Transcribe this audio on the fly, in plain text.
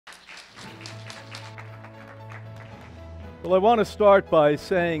Well, I want to start by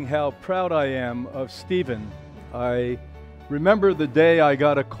saying how proud I am of Stephen. I remember the day I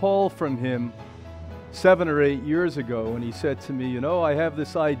got a call from him 7 or 8 years ago, and he said to me, I have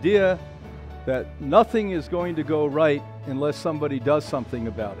this idea that nothing is going to go right unless somebody does something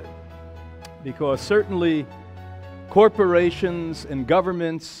about it. Because certainly corporations and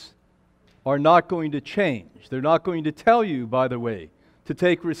governments are not going to change. They're not going to tell you, by the way, to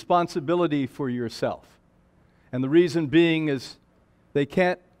take responsibility for yourself. And the reason being is they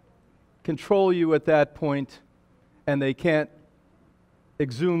can't control you at that point, and they can't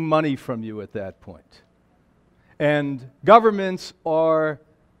exhume money from you at that point. And governments are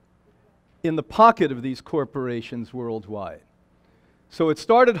in the pocket of these corporations worldwide. So it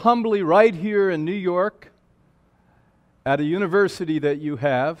started humbly right here in New York at a university that you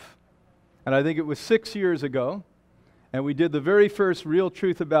have, and I think it was 6 years ago, and we did the very first Real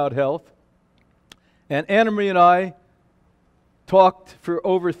Truth About Health. And Anna Marie and I talked for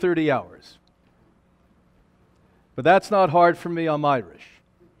over 30 hours. But that's not hard for me, I'm Irish.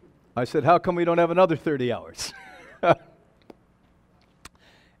 I said, how come we don't have another 30 hours?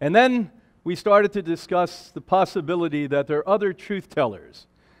 And then we started to discuss the possibility that there are other truth tellers.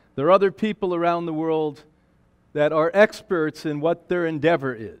 There are other people around the world that are experts in what their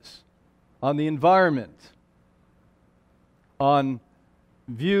endeavor is, on the environment, on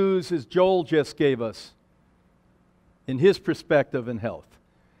views as Joel just gave us in his perspective in health.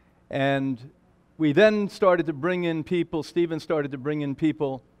 And we then started to bring in people, Stephen started to bring in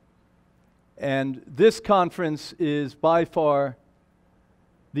people, and this conference is by far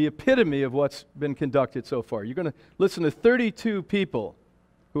the epitome of what's been conducted so far. You're going to listen to 32 people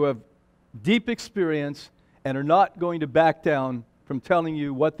who have deep experience and are not going to back down from telling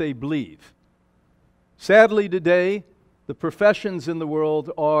you what they believe. Sadly today, the professions in the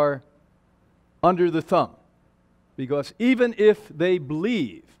world are under the thumb, because even if they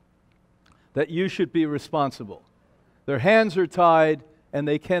believe that you should be responsible, their hands are tied and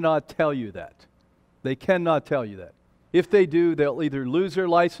they cannot tell you that. They cannot tell you that. If they do, they'll either lose their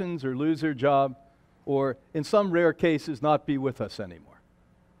license or lose their job, or in some rare cases not be with us anymore.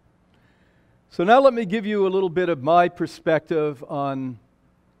 So now let me give you a little bit of my perspective on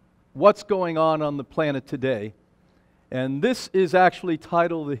what's going on the planet today. And this is actually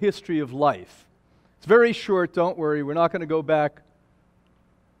titled The History of Life. It's very short, don't worry. We're not going to go back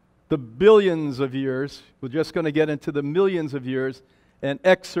the billions of years. We're just going to get into the millions of years and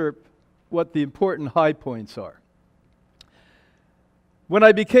excerpt what the important high points are. When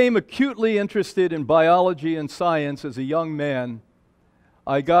I became acutely interested in biology and science as a young man,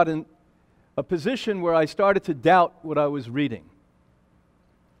 I got in a position where I started to doubt what I was reading.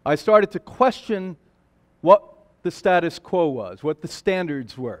 I started to question what the status quo was, what the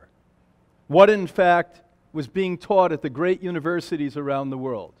standards were, what in fact was being taught at the great universities around the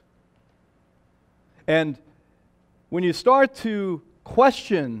world. And when you start to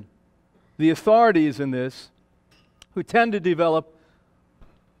question the authorities in this, who tend to develop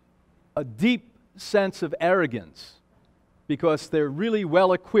a deep sense of arrogance because they're really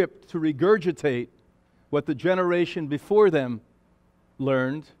well equipped to regurgitate what the generation before them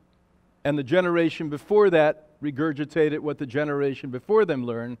learned, and the generation before that regurgitated what the generation before them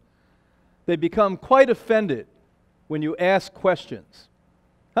learned, they become quite offended when you ask questions.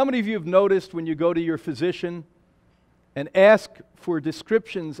 How many of you have noticed when you go to your physician and ask for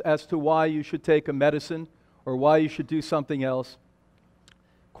descriptions as to why you should take a medicine or why you should do something else?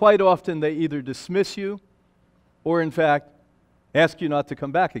 Quite often they either dismiss you or in fact ask you not to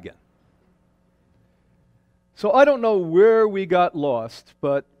come back again. So I don't know where we got lost,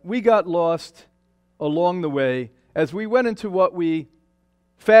 but we got lost along the way as we went into what we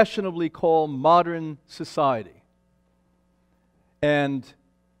fashionably call modern society and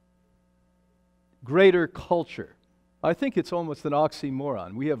greater culture. I think it's almost an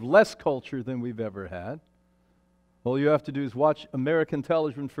oxymoron. We have less culture than we've ever had. All you have to do is watch American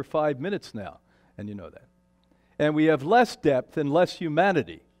television for 5 minutes now, and you know that. And we have less depth and less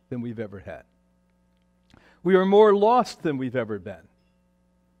humanity than we've ever had. We are more lost than we've ever been.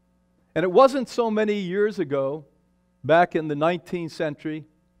 And it wasn't so many years ago, back in the 19th century,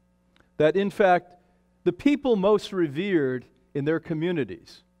 that in fact the people most revered in their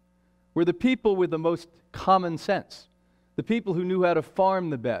communities were the people with the most common sense, the people who knew how to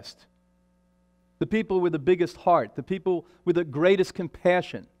farm the best, the people with the biggest heart, the people with the greatest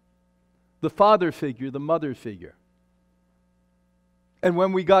compassion, the father figure, the mother figure. And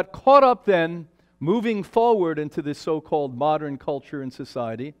when we got caught up then, moving forward into this so-called modern culture and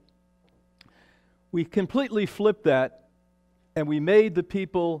society, we completely flipped that, and we made the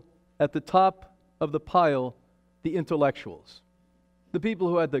people at the top of the pile the intellectuals, the people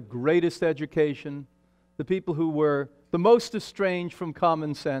who had the greatest education, the people who were the most estranged from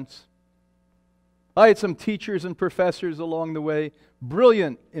common sense. I had some teachers and professors along the way,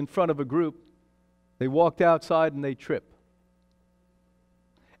 brilliant in front of a group. They walked outside and they tripped.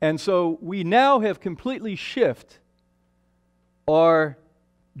 And so we now have completely shifted our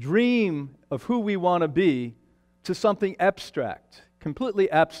dream of who we want to be to something abstract, completely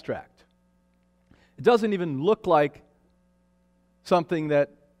abstract. It doesn't even look like something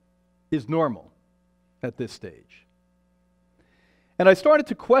that is normal at this stage. And I started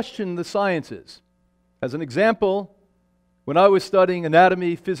to question the sciences. As an example, when I was studying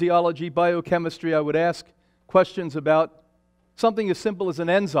anatomy, physiology, biochemistry, I would ask questions about something as simple as an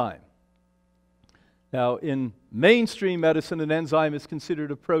enzyme. Now, in mainstream medicine, an enzyme is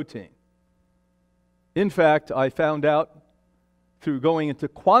considered a protein. In fact, I found out through going into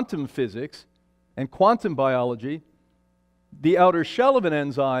quantum physics and quantum biology, the outer shell of an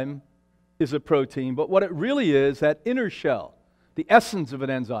enzyme is a protein, but what it really is, that inner shell, the essence of an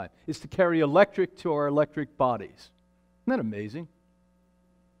enzyme, is to carry electric to our electric bodies. Isn't that amazing?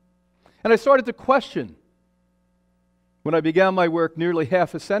 And I started to question, when I began my work nearly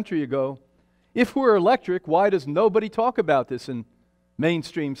half a century ago, if we're electric, why does nobody talk about this in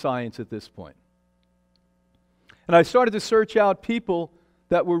mainstream science at this point? And I started to search out people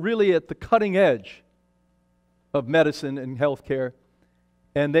that were really at the cutting edge of medicine and healthcare,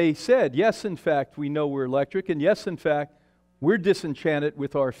 and they said, yes, in fact, we know we're electric, and yes, in fact, we're disenchanted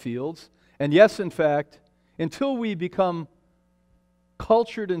with our fields, and yes, in fact, until we become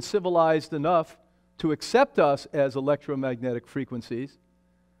cultured and civilized enough to accept us as electromagnetic frequencies,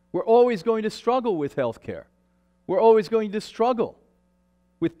 we're always going to struggle with healthcare. We're always going to struggle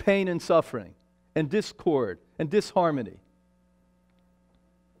with pain and suffering and discord and disharmony.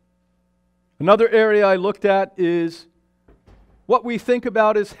 Another area I looked at is what we think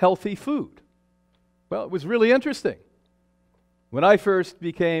about as healthy food. Well, it was really interesting. When I first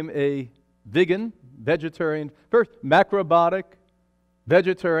became a vegetarian, first macrobiotic,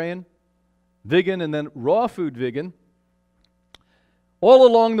 vegetarian, vegan, and then raw food vegan, all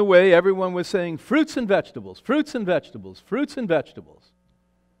along the way, everyone was saying fruits and vegetables, fruits and vegetables, fruits and vegetables.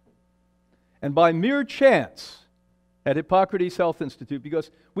 And by mere chance, at Hippocrates Health Institute, because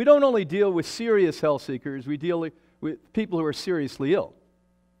we don't only deal with serious health seekers, we deal with people who are seriously ill.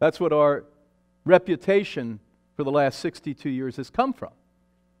 That's what our reputation for the last 62 years has come from.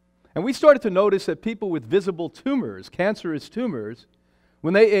 And we started to notice that people with visible tumors, cancerous tumors,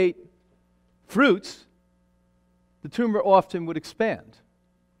 when they ate fruits, the tumor often would expand.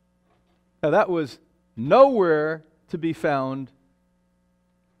 Now that was nowhere to be found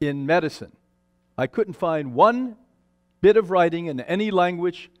in medicine. I couldn't find one bit of writing in any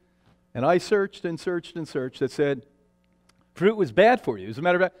language, and I searched and searched and searched that said fruit was bad for you. As a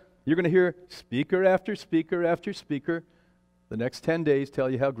matter of fact, you're going to hear speaker after speaker after speaker the next 10 days tell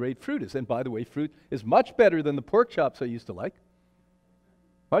you how great fruit is. And by the way, fruit is much better than the pork chops I used to like.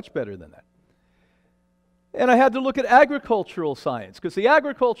 Much better than that. And I had to look at agricultural science, because the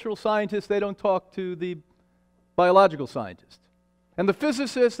agricultural scientists, they don't talk to the biological scientists. And the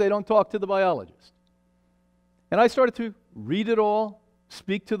physicists, they don't talk to the biologists. And I started to read it all,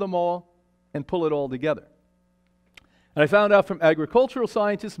 speak to them all, and pull it all together. And I found out from agricultural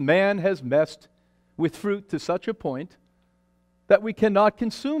scientists, man has messed with fruit to such a point that we cannot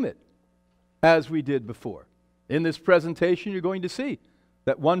consume it as we did before. In this presentation, you're going to see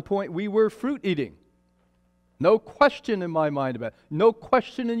that at one point we were fruit eating. No question in my mind about it. No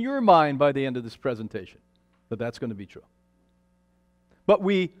question in your mind by the end of this presentation that that's going to be true. But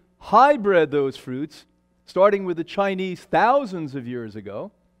we hybrid those fruits, starting with the Chinese thousands of years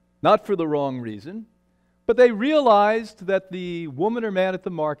ago, not for the wrong reason, but they realized that the woman or man at the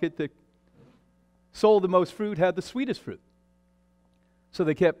market that sold the most fruit had the sweetest fruit. So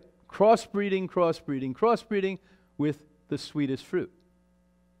they kept crossbreeding, crossbreeding, crossbreeding with the sweetest fruit.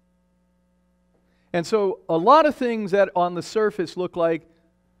 And so a lot of things that on the surface look like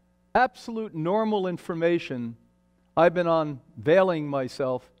absolute normal information, I've been unveiling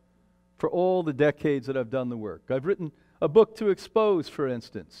myself for all the decades that I've done the work. I've written a book to expose, for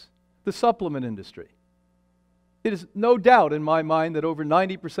instance, the supplement industry. It is no doubt in my mind that over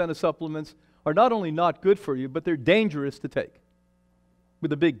 90% of supplements are not only not good for you, but they're dangerous to take,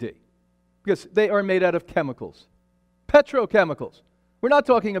 with a big D, because they are made out of chemicals, petrochemicals. We're not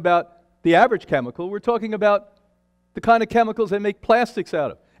talking about the average chemical. We're talking about the kind of chemicals they make plastics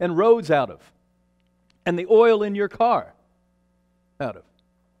out of, and roads out of, and the oil in your car out of.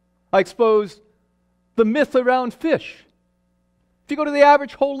 I exposed the myth around fish. If you go to the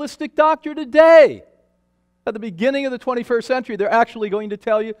average holistic doctor today, At the beginning of the 21st century, they're actually going to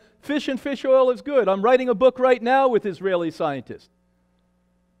tell you fish and fish oil is good. I'm writing a book right now with Israeli scientists.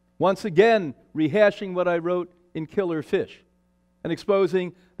 Once again, rehashing what I wrote in Killer Fish and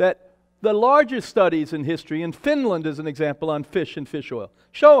exposing that the largest studies in history, in Finland as an example, on fish and fish oil,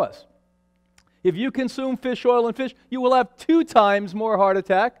 show us if you consume fish oil and fish, you will have 2 times more heart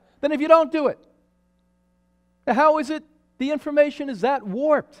attack than if you don't do it. Now, how is it the information is that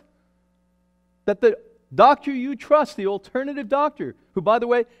warped that the doctor you trust, the alternative doctor, who, by the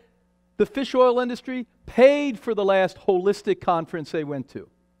way, the fish oil industry paid for the last holistic conference they went to,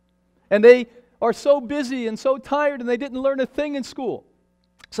 and they are so busy and so tired and they didn't learn a thing in school,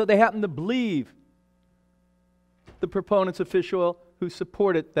 so they happen to believe the proponents of fish oil who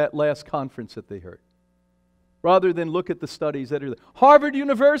supported that last conference that they heard, rather than look at the studies that are there. Harvard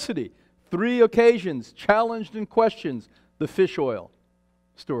University, 3 occasions, challenged and questioned the fish oil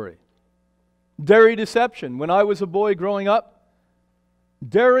story. Dairy deception. When I was a boy growing up,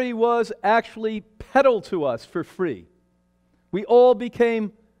 dairy was actually peddled to us for free. We all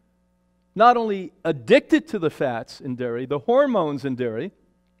became not only addicted to the fats in dairy, the hormones in dairy.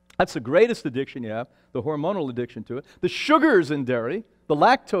 That's the greatest addiction you have, the hormonal addiction to it. The sugars in dairy, the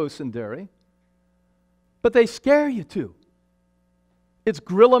lactose in dairy. But they scare you too. It's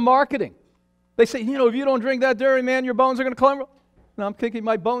guerrilla marketing. They say, you know, if you don't drink that dairy, man, your bones are going to crumble. And I'm thinking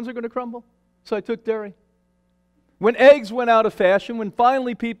my bones are going to crumble. So I took dairy. When eggs went out of fashion, when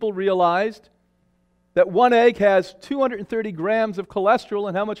finally people realized that one egg has 230 grams of cholesterol,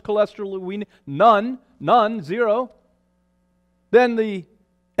 and how much cholesterol do we need? None, 0. Then the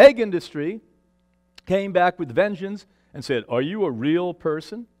egg industry came back with vengeance and said, are you a real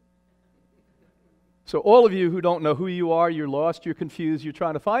person? So all of you who don't know who you are, you're lost, you're confused, you're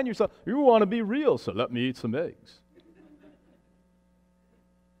trying to find yourself, you want to be real, so let me eat some eggs.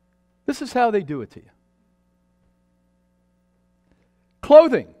 This is how they do it to you.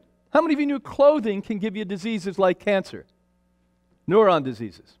 Clothing. How many of you knew clothing can give you diseases like cancer? Neuron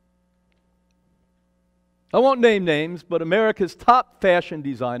diseases. I won't name names, but America's top fashion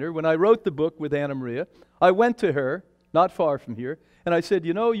designer, when I wrote the book with Anna Maria, I went to her, not far from here, and I said,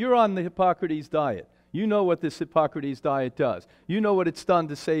 you know, you're on the Hippocrates diet. You know what this Hippocrates diet does. You know what it's done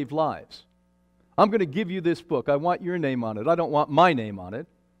to save lives. I'm going to give you this book. I want your name on it. I don't want my name on it,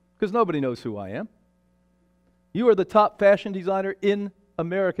 because nobody knows who I am. You are the top fashion designer in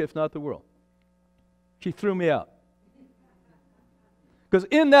America, if not the world. She threw me out. Because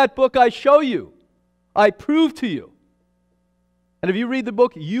in that book I show you, I prove to you, and if you read the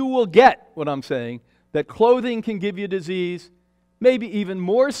book, you will get what I'm saying, that clothing can give you disease, maybe even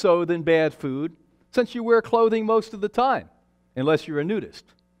more so than bad food, since you wear clothing most of the time, unless you're a nudist.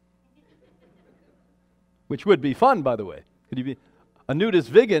 Which would be fun, by the way. Could you be a nudist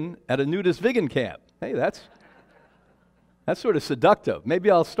vegan at a nudist vegan camp? Hey, that's sort of seductive. Maybe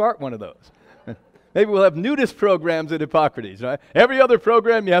I'll start one of those. Maybe we'll have nudist programs at Hippocrates, right? Every other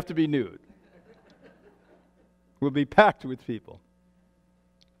program, you have to be nude. We'll be packed with people.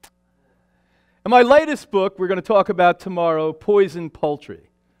 In my latest book, we're going to talk about tomorrow, Poison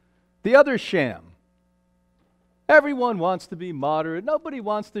Poultry. The other sham. Everyone wants to be moderate. Nobody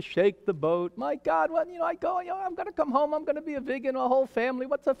wants to shake the boat. My God, I'm going to come home. I'm going to be a vegan, a whole family.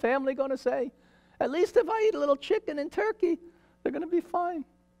 What's a family going to say? At least if I eat a little chicken and turkey, they're going to be fine.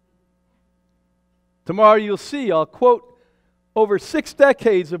 Tomorrow you'll see, I'll quote over 6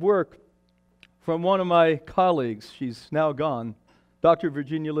 decades of work from one of my colleagues, she's now gone, Dr.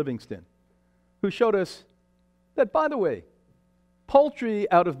 Virginia Livingston, who showed us that, by the way, poultry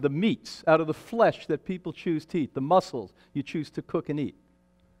out of the meats, out of the flesh that people choose to eat, the muscles you choose to cook and eat,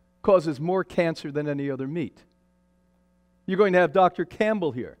 causes more cancer than any other meat. You're going to have Dr.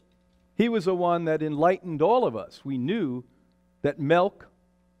 Campbell here. He was the one that enlightened all of us. We knew that milk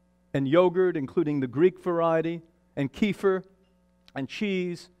and yogurt, including the Greek variety, and kefir, and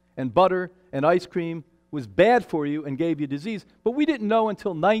cheese, and butter, and ice cream, was bad for you and gave you disease. But we didn't know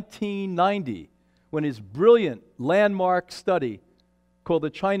until 1990, when his brilliant landmark study, called the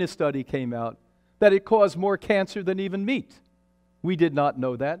China study, came out, that it caused more cancer than even meat. We did not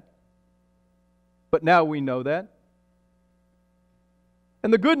know that. But now we know that.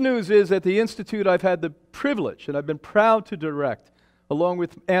 And the good news is, at the Institute, I've had the privilege, and I've been proud to direct, along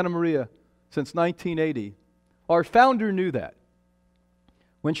with Anna Maria, since 1980. Our founder knew that.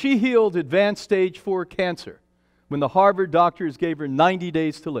 When she healed advanced stage 4 cancer, when the Harvard doctors gave her 90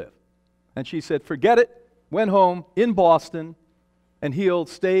 days to live, and she said, forget it, went home in Boston and healed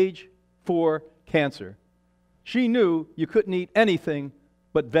stage 4 cancer, she knew you couldn't eat anything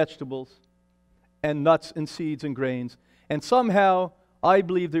but vegetables and nuts and seeds and grains. And somehow I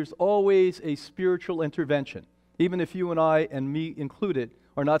believe there's always a spiritual intervention, even if you and I, and me included,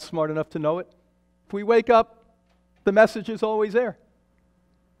 are not smart enough to know it. If we wake up, the message is always there.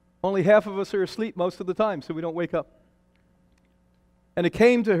 Only half of us are asleep most of the time, so we don't wake up. And it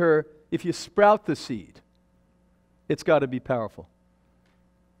came to her, if you sprout the seed, it's got to be powerful.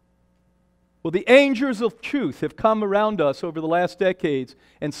 Well, the angels of truth have come around us over the last decades,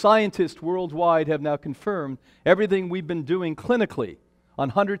 and scientists worldwide have now confirmed everything we've been doing clinically on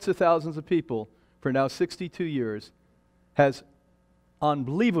hundreds of thousands of people for now 62 years has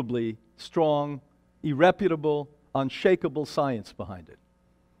unbelievably strong, irrefutable, unshakable science behind it.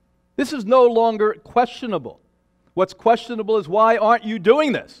 This is no longer questionable. What's questionable is, why aren't you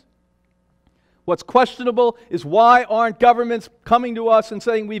doing this? What's questionable is, why aren't governments coming to us and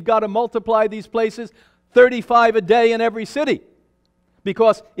saying we've got to multiply these places 35 a day in every city?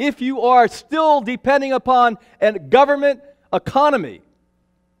 Because if you are still depending upon a government economy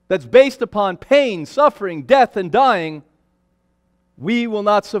that's based upon pain, suffering, death, and dying, we will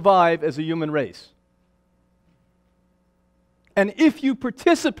not survive as a human race. And if you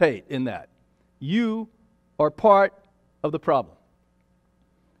participate in that, you are part of the problem.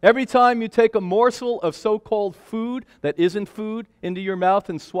 Every time you take a morsel of so-called food that isn't food into your mouth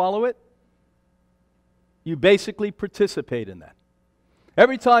and swallow it, you basically participate in that.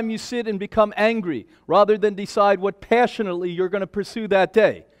 Every time you sit and become angry, rather than decide what passionately you're going to pursue that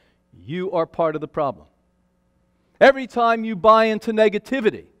day, you are part of the problem. Every time you buy into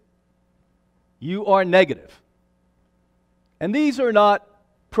negativity, you are negative. And these are not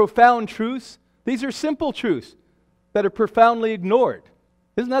profound truths. These are simple truths that are profoundly ignored.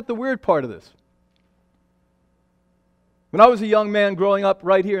 Isn't that the weird part of this? When I was a young man growing up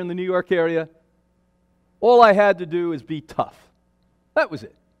right here in the New York area, all I had to do is be tough. That was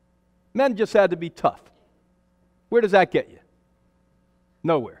it. Men just had to be tough. Where does that get you?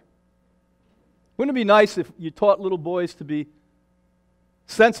 Nowhere. Wouldn't it be nice if you taught little boys to be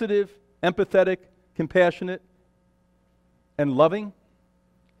sensitive, empathetic, compassionate, and loving?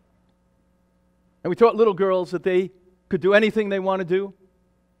 And we taught little girls that they could do anything they want to do,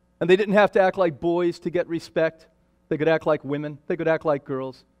 and they didn't have to act like boys to get respect. They could act like women. They could act like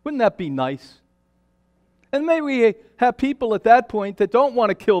girls. Wouldn't that be nice? And may we have people at that point that don't want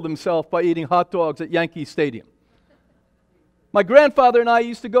to kill themselves by eating hot dogs at Yankee Stadium. My grandfather and I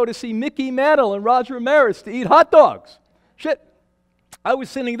used to go to see Mickey Mantle and Roger Ramirez to eat hot dogs. Shit, I was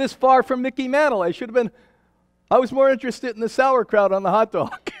sitting this far from Mickey Mantle. I was more interested in the sauerkraut on the hot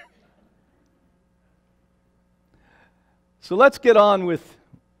dog. So let's get on with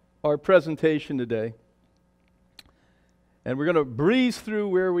our presentation today. And we're going to breeze through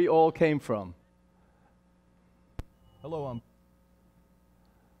where we all came from. Hello,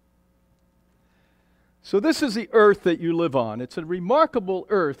 So this is the earth that you live on. It's a remarkable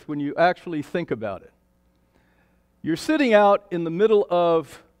earth when you actually think about it. You're sitting out in the middle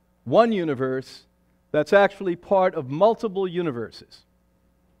of one universe that's actually part of multiple universes.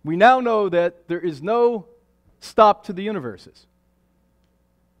 We now know that there is no stop to the universes.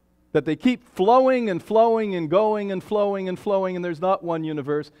 That they keep flowing and flowing and going and flowing and flowing, and there's not one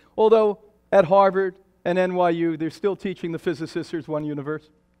universe. Although at Harvard and NYU, they're still teaching the physicists there's one universe.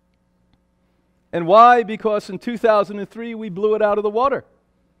 And why? Because in 2003, we blew it out of the water.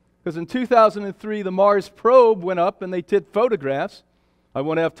 Because in 2003, the Mars probe went up and they did photographs. I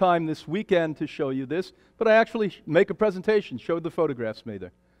won't have time this weekend to show you this, but I actually make a presentation, showed the photographs made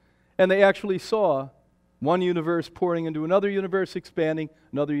there. And they actually saw one universe pouring into another universe, expanding,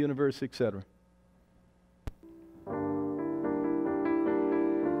 another universe, etc.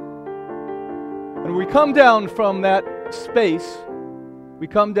 And we come down from that space, we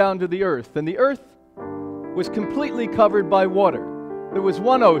come down to the earth. And the earth was completely covered by water. There was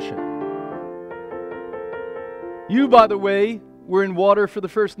one ocean. You, by the way, were in water for the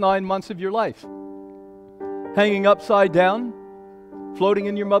first 9 months of your life, hanging upside down, floating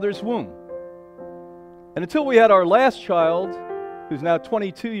in your mother's womb. And until we had our last child, who's now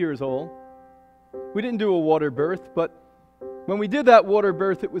 22 years old, we didn't do a water birth, but when we did that water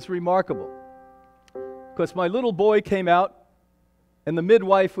birth, it was remarkable. Because my little boy came out, and the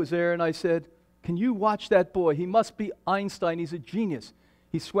midwife was there, and I said, "Can you watch that boy? He must be Einstein. He's a genius."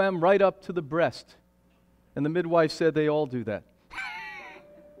 He swam right up to the breast. And the midwife said, "They all do that."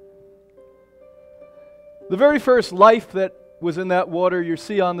 The very first life that was in that water you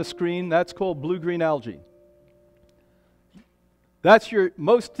see on the screen, that's called blue-green algae. That's your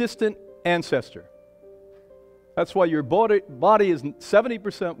most distant ancestor. That's why your body is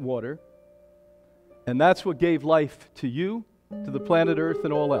 70% water, and that's what gave life to you, to the planet Earth,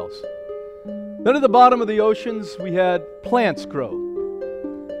 and all else. Then at the bottom of the oceans, we had plants grow.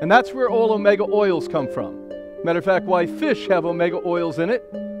 And that's where all omega oils come from. Matter of fact, why fish have omega oils in it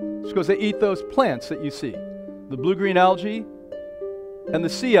is because they eat those plants that you see, the blue-green algae and the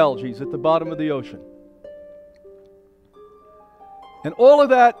sea algae at the bottom of the ocean. And all of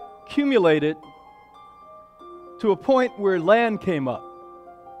that accumulated to a point where land came up.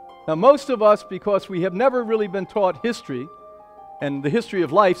 Now, most of us, because we have never really been taught history, and the history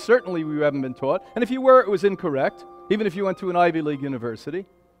of life, certainly we haven't been taught, and if you were, it was incorrect, even if you went to an Ivy League university.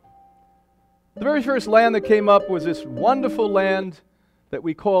 The very first land that came up was this wonderful land that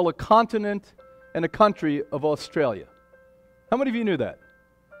we call a continent and a country of Australia. How many of you knew that?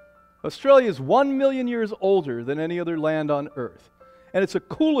 Australia is 1 million years older than any other land on Earth. And it's the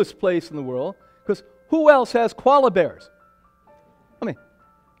coolest place in the world, because who else has koala bears? I mean,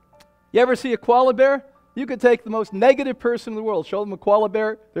 you ever see a koala bear? You could take the most negative person in the world, show them a koala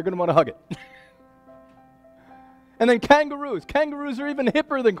bear, they're going to want to hug it. And then kangaroos. Kangaroos are even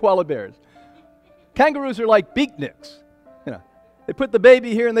hipper than koala bears. Kangaroos are like beatniks. You know, they put the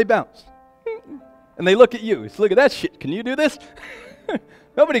baby here and they bounce. And they look at you. It's, look at that shit. Can you do this?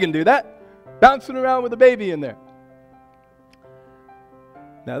 Nobody can do that. Bouncing around with a baby in there.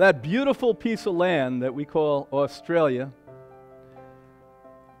 Now that beautiful piece of land that we call Australia,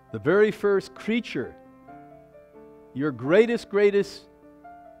 the very first creature, your greatest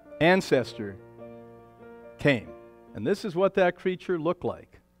ancestor came. And this is what that creature looked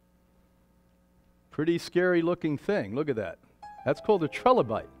like. Pretty scary looking thing. Look at that. That's called a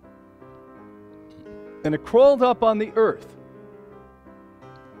trilobite. And it crawled up on the earth.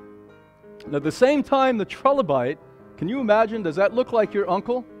 And at the same time, the trilobite, can you imagine, does that look like your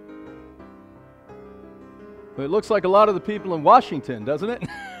uncle? Well, it looks like a lot of the people in Washington, doesn't it?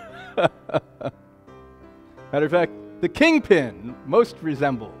 Matter of fact, the kingpin most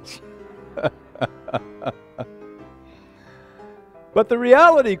resembles. But the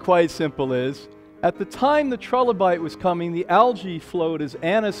reality, quite simple, is at the time the trilobite was coming, the algae flowed, as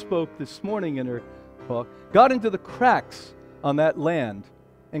Anna spoke this morning in her talk, got into the cracks on that land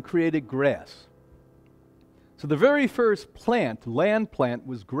and created grass. So the very first plant, land plant,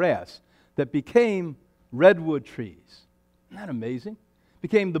 was grass that became redwood trees. Isn't that amazing?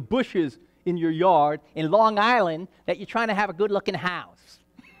 Became the bushes in your yard in Long Island that you're trying to have a good-looking house.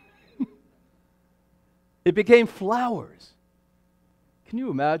 It became flowers. Can you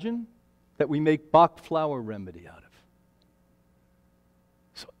imagine that we make Bach flower remedy out of?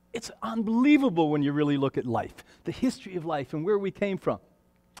 So it's unbelievable when you really look at life, the history of life and where we came from.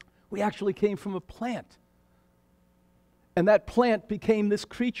 We actually came from a plant. And that plant became this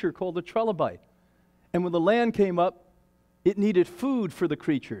creature called a trilobite. And when the land came up, it needed food for the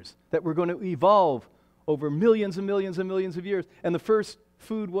creatures that were going to evolve over millions and millions and millions of years. And the first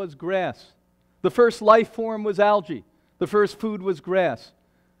food was grass. The first life form was algae. The first food was grass.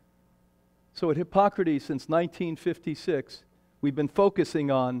 So at Hippocrates, since 1956, we've been focusing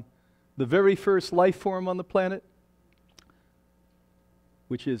on the very first life form on the planet,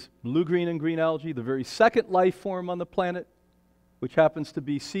 which is blue-green and green algae, the very second life form on the planet, which happens to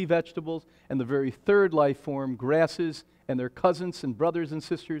be sea vegetables, and the very third life form, grasses and their cousins and brothers and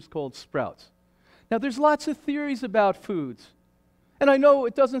sisters called sprouts. Now, there's lots of theories about foods, and I know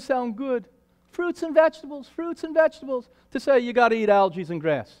it doesn't sound good. Fruits and vegetables, to say you got to eat algae and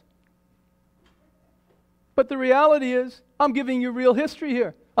grass. But the reality is, I'm giving you real history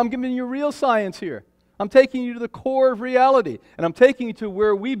here. I'm giving you real science here. I'm taking you to the core of reality, and I'm taking you to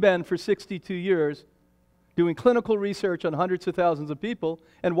where we've been for 62 years, doing clinical research on hundreds of thousands of people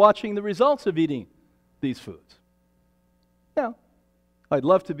and watching the results of eating these foods. Now, I'd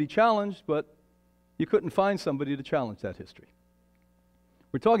love to be challenged, but you couldn't find somebody to challenge that history.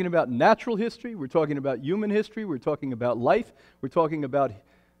 We're talking about natural history, we're talking about human history, we're talking about life, we're talking about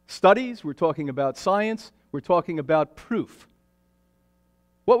studies, we're talking about science, we're talking about proof.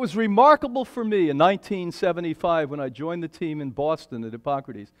 What was remarkable for me in 1975 when I joined the team in Boston at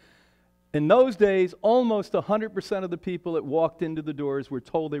Hippocrates, in those days, almost 100% of the people that walked into the doors were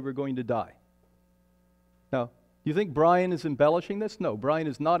told they were going to die. Now, do you think Brian is embellishing this? No, Brian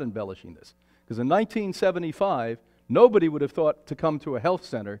is not embellishing this. Because in 1975, nobody would have thought to come to a health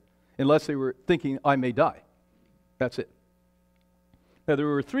center unless they were thinking, I may die. That's it. Now, there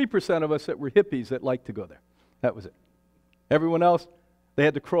were 3% of us that were hippies that liked to go there. That was it. Everyone else, they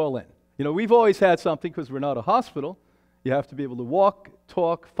had to crawl in. You know, we've always had something, because we're not a hospital, you have to be able to walk,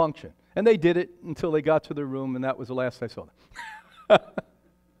 talk, function. And they did it until they got to their room, and that was the last I saw them.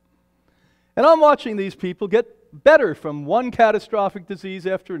 And I'm watching these people get better from one catastrophic disease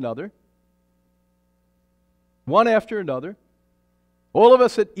after another, one after another. All of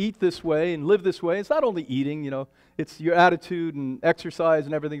us that eat this way and live this way, it's not only eating, it's your attitude and exercise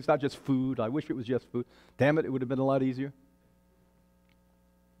and everything. It's not just food. I wish it was just food. Damn it, it would have been a lot easier.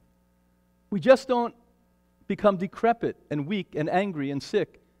 We just don't become decrepit and weak and angry and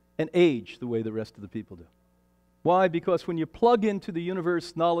sick and age the way the rest of the people do. Why? Because when you plug into the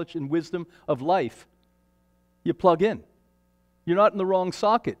universe knowledge and wisdom of life, you plug in. You're not in the wrong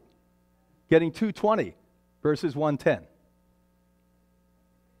socket, getting 220 versus 110.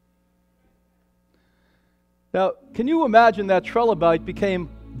 Now, can you imagine that trilobite became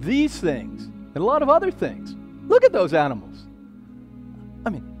these things and a lot of other things? Look at those animals. I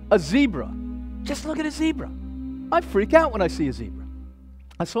mean, a zebra. Just look at a zebra. I freak out when I see a zebra.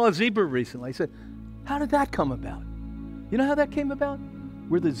 I saw a zebra recently. I said, how did that come about? You know how that came about?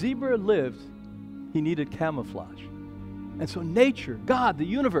 Where the zebra lived, he needed camouflage. And so nature, God, the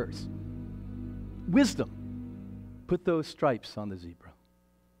universe, wisdom, put those stripes on the zebra.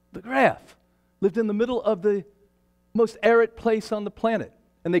 The giraffe lived in the middle of the most arid place on the planet,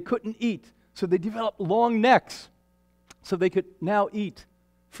 and they couldn't eat, so they developed long necks so they could now eat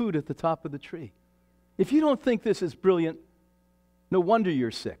food at the top of the tree. If you don't think this is brilliant, no wonder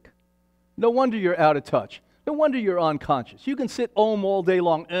you're sick. No wonder you're out of touch. No wonder you're unconscious. You can sit home all day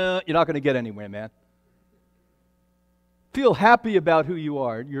long. You're not going to get anywhere, man. Feel happy about who you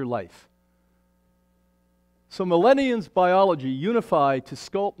are, your life. So Millennium's biology unified to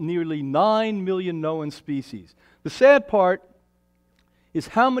sculpt nearly 9 million known species. The sad part is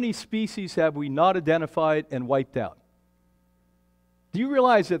how many species have we not identified and wiped out? Do you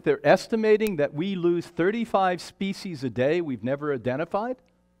realize that they're estimating that we lose 35 species a day we've never identified?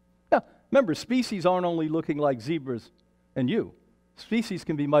 Now, remember, species aren't only looking like zebras and you. Species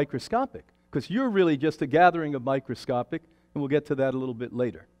can be microscopic, because you're really just a gathering of microscopic, and we'll get to that a little bit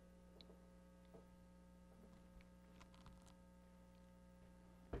later.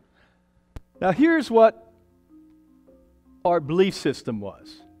 Now, here's what our belief system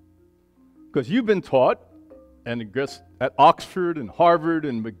was. Because you've been taught, and I guess at Oxford and Harvard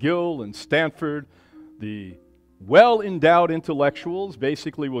and McGill and Stanford, the well-endowed intellectuals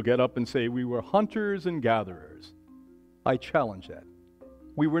basically will get up and say, we were hunters and gatherers. I challenge that.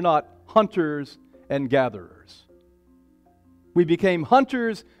 We were not hunters and gatherers. We became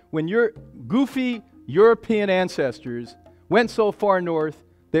hunters when your goofy European ancestors went so far north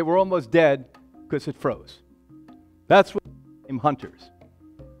they were almost dead because it froze. That's what we became hunters.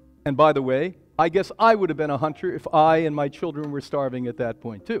 And by the way, I guess I would have been a hunter if I and my children were starving at that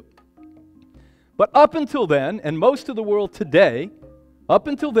point too. But up until then, and most of the world today, up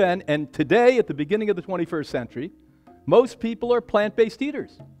until then, and today at the beginning of the 21st century, most people are plant-based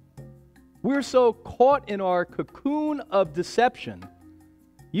eaters. We're so caught in our cocoon of deception,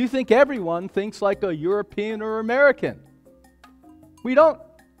 you think everyone thinks like a European or American. We don't.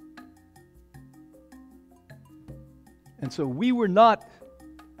 And so we were not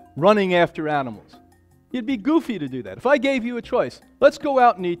running after animals. You'd be goofy to do that. If I gave you a choice, let's go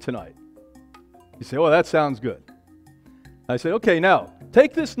out and eat tonight. You say, oh, that sounds good. I say, okay, now,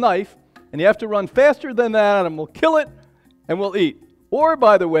 take this knife, and you have to run faster than that animal, kill it, and we'll eat. Or,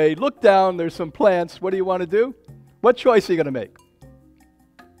 by the way, look down, there's some plants. What do you want to do? What choice are you going to make?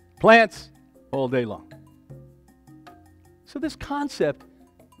 Plants all day long. So this concept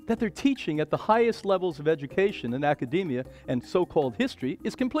that they're teaching at the highest levels of education in academia and so-called history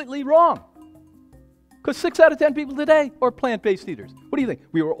is completely wrong. Because 6 out of 10 people today are plant-based eaters. What do you think?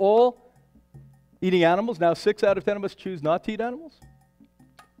 We were all eating animals. Now 6 out of 10 of us choose not to eat animals?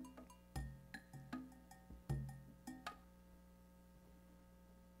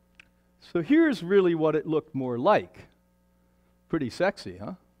 So here's really what it looked more like. Pretty sexy,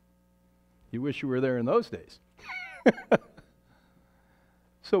 huh? You wish you were there in those days.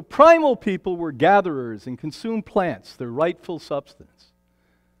 So primal people were gatherers and consumed plants, their rightful substance.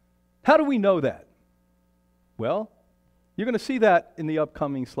 How do we know that? Well, you're going to see that in the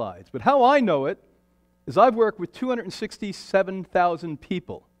upcoming slides. But how I know it is I've worked with 267,000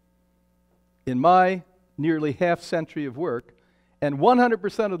 people in my nearly half-century of work, and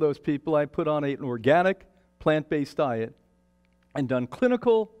 100% of those people I put on an organic, plant-based diet and done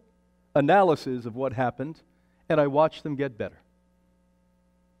clinical analysis of what happened, and I watched them get better.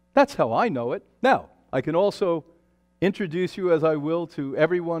 That's how I know it. Now, I can also introduce you, as I will, to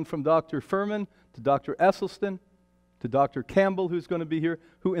everyone from Dr. Furman to Dr. Esselstyn to Dr. Campbell, who's going to be here,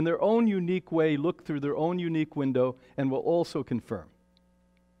 who in their own unique way look through their own unique window and will also confirm.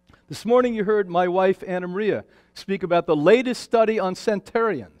 This morning you heard my wife, Anna Maria, speak about the latest study on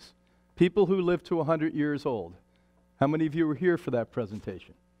centenarians, people who live to 100 years old. How many of you were here for that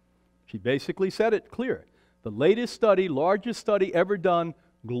presentation? She basically said it clear. The latest study, largest study ever done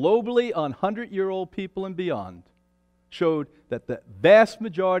globally on 100-year-old people and beyond, showed that the vast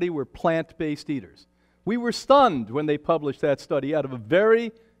majority were plant-based eaters. We were stunned when they published that study out of a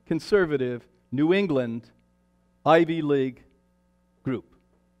very conservative New England Ivy League group.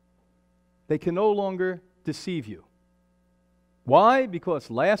 They can no longer deceive you. Why? Because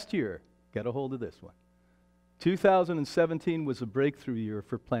last year, get a hold of this one, 2017 was a breakthrough year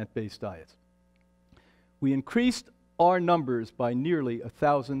for plant-based diets. We increased our numbers by nearly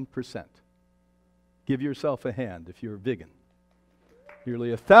 1,000%. Give yourself a hand if you're vegan. Nearly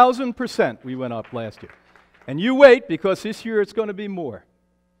 1,000% we went up last year. And you wait, because this year it's going to be more.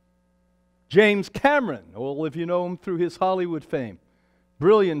 James Cameron, all of you know him through his Hollywood fame.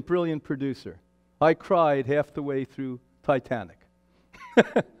 Brilliant, brilliant producer. I cried half the way through Titanic.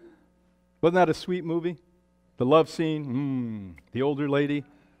 Wasn't that a sweet movie? The love scene, the older lady,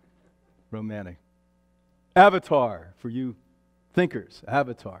 romantic. Avatar, for you thinkers,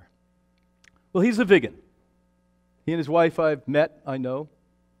 Avatar. Well, he's a vegan. He and his wife I've met, I know.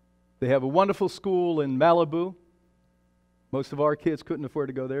 They have a wonderful school in Malibu. Most of our kids couldn't afford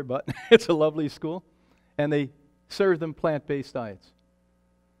to go there, but it's a lovely school. And they serve them plant-based diets.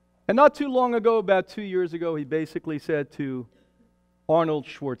 And not too long ago, about 2 years ago, he basically said to Arnold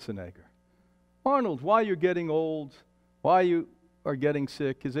Schwarzenegger, Arnold, why you're getting old, why you are getting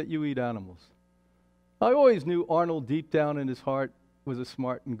sick, is that you eat animals. I always knew Arnold deep down in his heart was a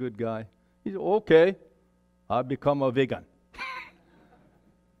smart and good guy. He said, okay, I've become a vegan.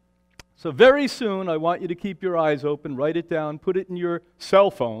 So very soon, I want you to keep your eyes open, write it down, put it in your cell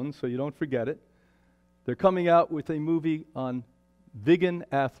phone so you don't forget it. They're coming out with a movie on vegan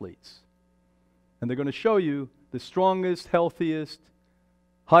athletes. And they're going to show you the strongest, healthiest,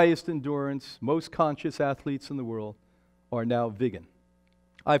 highest endurance, most conscious athletes in the world are now vegan.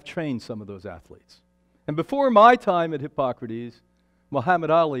 I've trained some of those athletes. And before my time at Hippocrates, Muhammad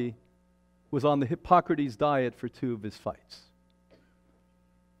Ali was on the Hippocrates diet for 2 of his fights.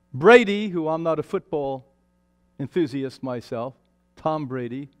 Brady, who I'm not a football enthusiast myself, Tom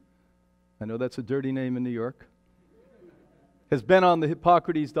Brady, I know that's a dirty name in New York, has been on the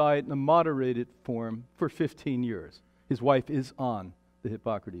Hippocrates diet in a moderated form for 15 years. His wife is on the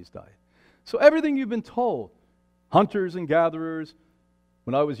Hippocrates diet. So everything you've been told, hunters and gatherers,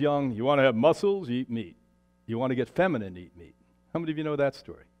 when I was young, you want to have muscles, you eat meat. You want to get feminine, eat meat. How many of you know that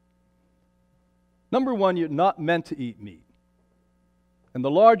story? Number one, you're not meant to eat meat. And the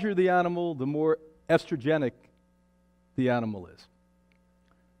larger the animal, the more estrogenic the animal is.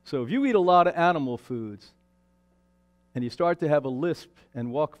 So if you eat a lot of animal foods and you start to have a lisp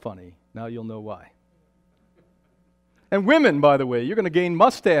and walk funny, now you'll know why. And women, by the way, you're going to gain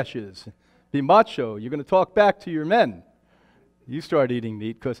mustaches, be macho. You're going to talk back to your men. You start eating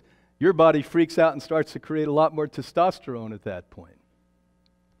meat because your body freaks out and starts to create a lot more testosterone at that point.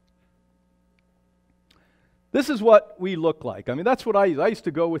 This is what we look like. I mean, that's what I used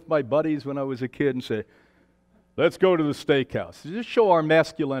to go with my buddies when I was a kid and say, let's go to the steakhouse. Just show our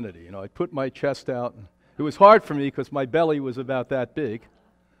masculinity. You know, I'd put my chest out. And it was hard for me because my belly was about that big.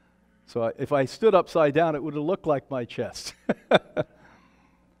 So if I stood upside down, it would have looked like my chest.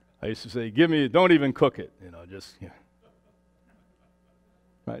 I used to say, don't even cook it. You know, just,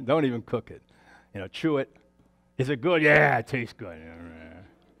 right? Don't even cook it. You know, chew it. Is it good? Yeah, it tastes good.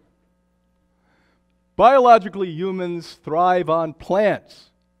 Biologically, humans thrive on plants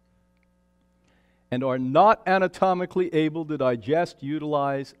and are not anatomically able to digest,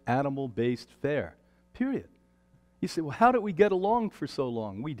 utilize animal-based fare, period. You say, well, how did we get along for so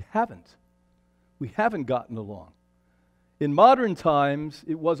long? We haven't. We haven't gotten along. In modern times,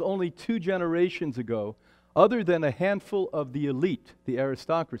 it was only 2 generations ago, other than a handful of the elite, the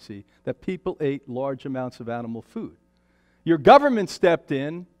aristocracy, that people ate large amounts of animal food. Your government stepped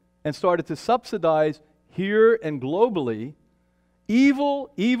in and started to subsidize here and globally evil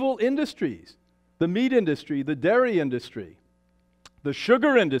industries. The meat industry, the dairy industry, the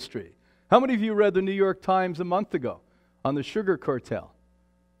sugar industry. How many of you read the New York Times a month ago on the sugar cartel,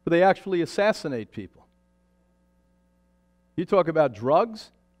 where they actually assassinate people? You talk about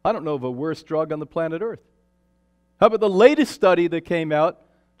drugs? I don't know of a worse drug on the planet Earth. How about the latest study that came out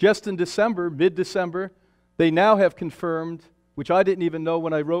just in December, mid-December? They now have confirmed, which I didn't even know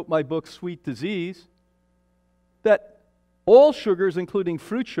when I wrote my book, Sweet Disease, that all sugars, including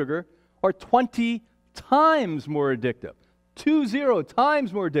fruit sugar, are 20 times more addictive. 20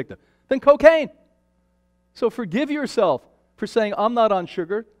 times more addictive than cocaine. So forgive yourself for saying, I'm not on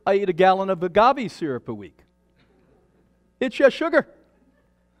sugar. I eat a gallon of agave syrup a week. It's just sugar.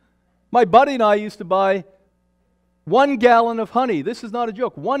 My buddy and I used to buy 1 gallon of honey. This is not a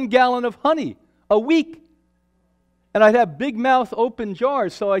joke. 1 gallon of honey a week And I'd have big mouth open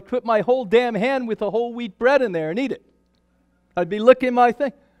jars, so I'd put my whole damn hand with the whole wheat bread in there and eat it. I'd be licking my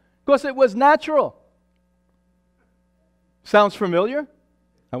thing, because it was natural. Sounds familiar?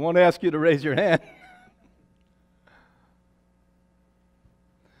 I won't ask you to raise your hand.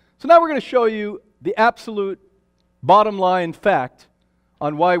 So now we're going to show you the absolute bottom line fact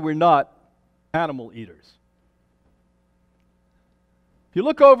on why we're not animal eaters. If you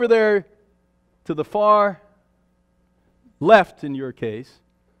look over there to the far left in your case,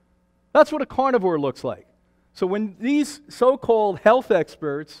 that's what a carnivore looks like. So when these so-called health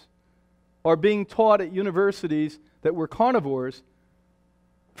experts are being taught at universities that we're carnivores,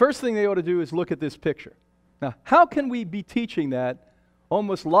 first thing they ought to do is look at this picture. Now, how can we be teaching that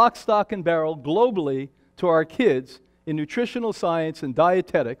almost lock, stock, and barrel globally to our kids in nutritional science and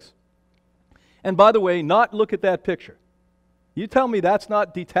dietetics? And by the way, not look at that picture. You tell me that's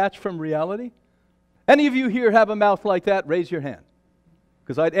not detached from reality? Any of you here have a mouth like that? Raise your hand.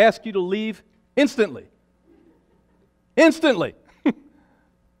 Because I'd ask you to leave instantly. Instantly.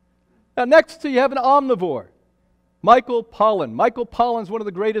 Now next to you have an omnivore. Michael Pollan. Michael Pollan's one of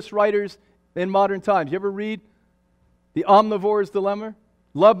the greatest writers in modern times. You ever read The Omnivore's Dilemma?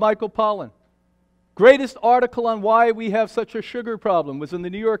 Love Michael Pollan. Greatest article on why we have such a sugar problem was in the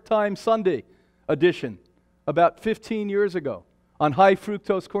New York Times Sunday edition about 15 years ago on high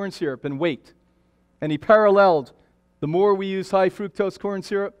fructose corn syrup and weight. And he paralleled the more we use high fructose corn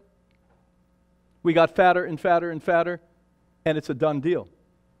syrup, we got fatter and fatter and fatter, and it's a done deal.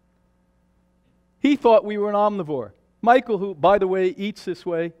 He thought we were an omnivore. Michael, who, by the way, eats this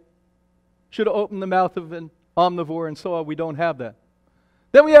way, should have opened the mouth of an omnivore and saw we don't have that.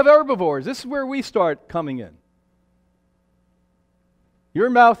 Then we have herbivores. This is where we start coming in. Your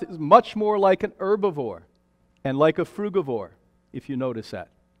mouth is much more like an herbivore and like a frugivore, if you notice that.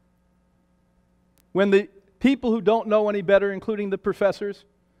 When the people who don't know any better, including the professors,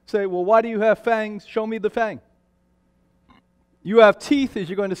 say, well, why do you have fangs? Show me the fang. You have teeth, as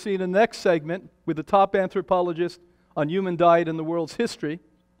you're going to see in the next segment, with the top anthropologist on human diet in the world's history.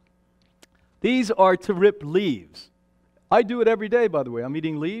 These are to rip leaves. I do it every day, by the way. I'm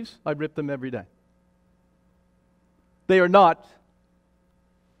eating leaves. I rip them every day. They are not,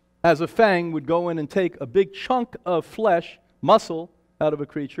 as a fang would go in and take a big chunk of flesh, muscle, out of a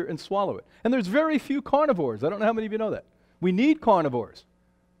creature and swallow it. And there's very few carnivores. I don't know how many of you know that. We need carnivores,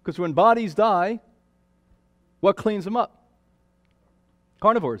 because when bodies die, what cleans them up?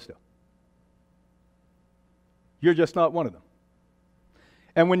 Carnivores do. You're just not one of them.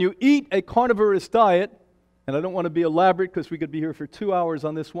 And when you eat a carnivorous diet, and I don't want to be elaborate because we could be here for 2 hours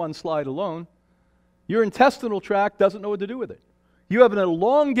on this one slide alone, your intestinal tract doesn't know what to do with it. You have an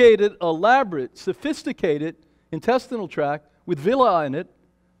elongated, elaborate, sophisticated intestinal tract with villi in it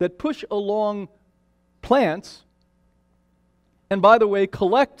that push along plants, and by the way,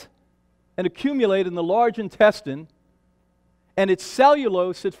 collect and accumulate in the large intestine, and it's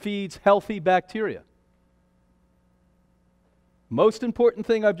cellulose that feeds healthy bacteria. Most important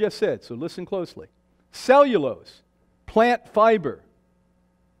thing I've just said, so listen closely. Cellulose, plant fiber,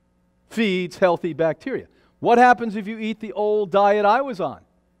 feeds healthy bacteria. What happens if you eat the old diet I was on?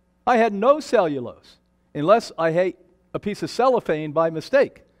 I had no cellulose, unless I ate a piece of cellophane by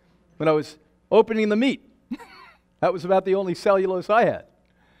mistake when I was opening the meat. That was about the only cellulose I had.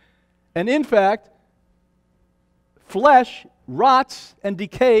 And in fact, flesh rots and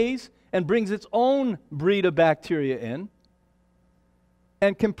decays and brings its own breed of bacteria in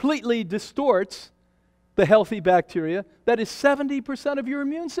and completely distorts the healthy bacteria that is 70% of your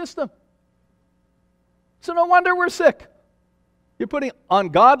immune system. So no wonder we're sick. You're putting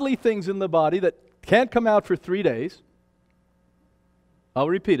ungodly things in the body that can't come out for 3 days. I'll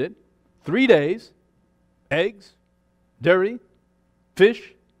repeat it. 3 days, eggs, dairy,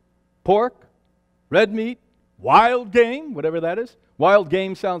 fish, pork, red meat, wild game, whatever that is. Wild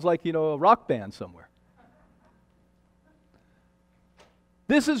game sounds like, a rock band somewhere.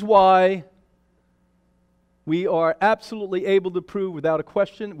 This is why we are absolutely able to prove without a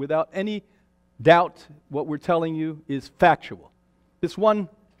question, without any doubt, what we're telling you is factual. This one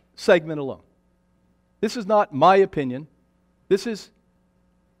segment alone. This is not my opinion. This is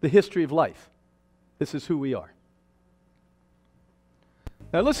the history of life. This is who we are.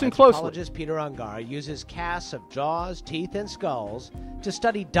 Now listen closely. Anthropologist Peter Ungar uses casts of jaws, teeth, and skulls to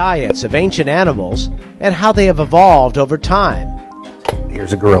study diets of ancient animals and how they have evolved over time.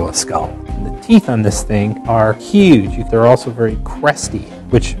 Here's a gorilla skull. The teeth on this thing are huge. They're also very cresty,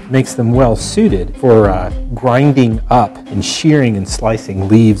 which makes them well suited for grinding up and shearing and slicing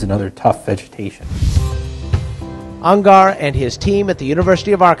leaves and other tough vegetation. Ungar and his team at the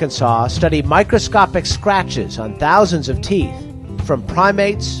University of Arkansas study microscopic scratches on thousands of teeth, from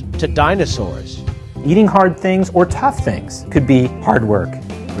primates to dinosaurs. Eating hard things or tough things could be hard work.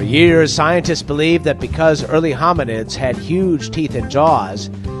 For years, scientists believed that because early hominids had huge teeth and jaws,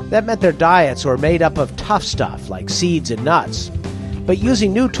 that meant their diets were made up of tough stuff like seeds and nuts. But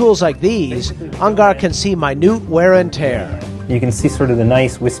using new tools like these, Ungar can see minute wear and tear. You can see sort of the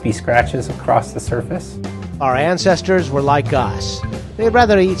nice wispy scratches across the surface. Our ancestors were like us. They'd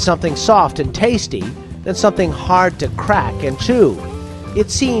rather eat something soft and tasty than something hard to crack and chew.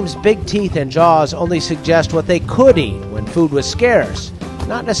 It seems big teeth and jaws only suggest what they could eat when food was scarce,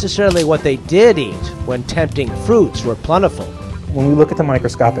 not necessarily what they did eat when tempting fruits were plentiful. When we look at the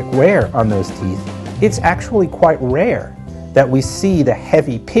microscopic wear on those teeth, it's actually quite rare that we see the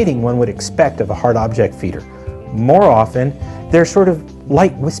heavy pitting one would expect of a hard object feeder. More often, they're sort of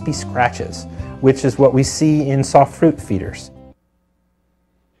light wispy scratches, which is what we see in soft fruit feeders.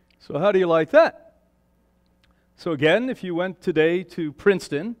 So how do you like that? So again, if you went today to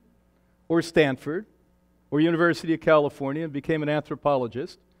Princeton or Stanford or University of California and became an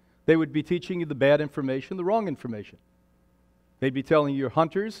anthropologist, they would be teaching you the bad information, the wrong information. They'd be telling you you're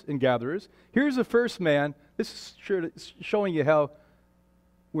hunters and gatherers. Here's the first man. This is showing you how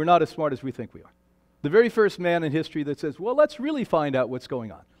we're not as smart as we think we are. The very first man in history that says, well, let's really find out what's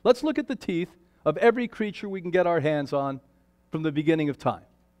going on. Let's look at the teeth of every creature we can get our hands on from the beginning of time.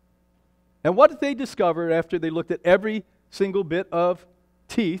 And what did they discover after they looked at every single bit of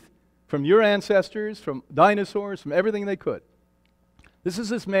teeth from your ancestors, from dinosaurs, from everything they could? This is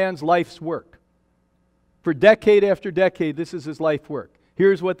this man's life's work. For decade after decade, this is his life work.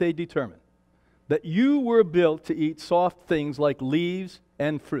 Here's what they determined. That you were built to eat soft things like leaves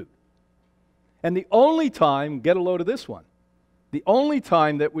and fruit. And the only time, get a load of this one, the only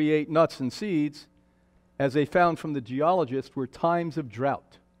time that we ate nuts and seeds, as they found from the geologists, were times of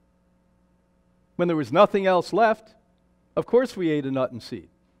drought. When there was nothing else left, of course we ate a nut and seed.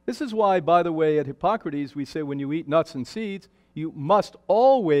 This is why, by the way, at Hippocrates, we say when you eat nuts and seeds, you must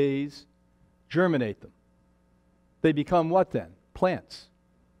always germinate them. They become what then? Plants.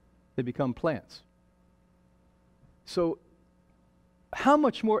 They become plants. So, how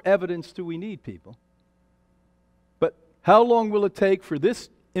much more evidence do we need, people? But how long will it take for this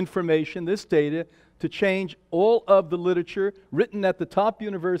information, this data, to change all of the literature written at the top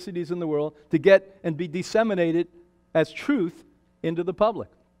universities in the world to get and be disseminated as truth into the public?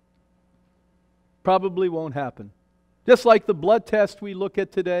 Probably won't happen. Just like the blood tests we look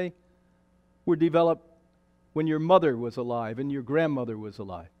at today were developed when your mother was alive and your grandmother was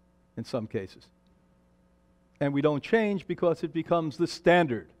alive, in some cases. And we don't change because it becomes the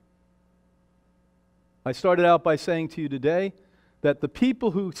standard. I started out by saying to you today that the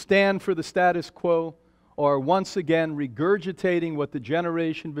people who stand for the status quo are once again regurgitating what the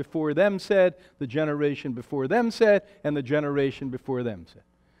generation before them said, the generation before them said, and the generation before them said.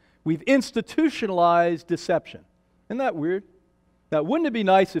 We've institutionalized deception. Isn't that weird? Now, wouldn't it be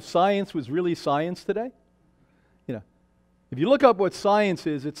nice if science was really science today? You know, if you look up what science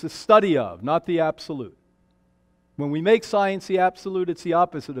is, it's the study of, not the absolute. When we make science the absolute, it's the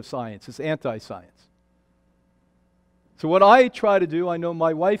opposite of science. It's anti-science. So what I try to do, I know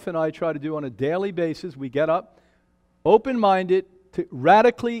my wife and I try to do on a daily basis, we get up, open-minded, to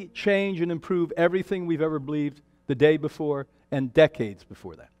radically change and improve everything we've ever believed the day before and decades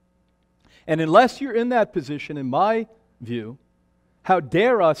before that. And unless you're in that position, in my view, how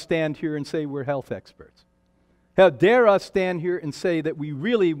dare us stand here and say we're health experts? How dare us stand here and say that we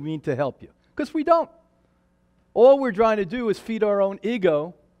really mean to help you? Because we don't. All we're trying to do is feed our own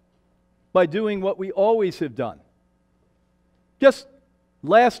ego by doing what we always have done. Just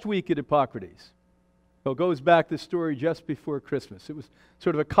last week at Hippocrates, well, it goes back to the story just before Christmas. It was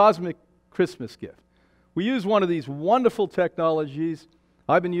sort of a cosmic Christmas gift. We use one of these wonderful technologies.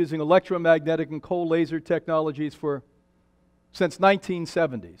 I've been using electromagnetic and cold laser technologies since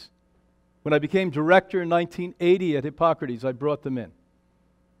 1970s. When I became director in 1980 at Hippocrates, I brought them in.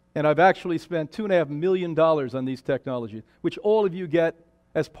 And I've actually spent $2.5 million on these technologies, which all of you get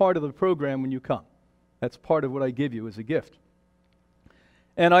as part of the program when you come. That's part of what I give you as a gift.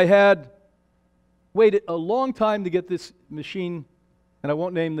 And I had waited a long time to get this machine, and I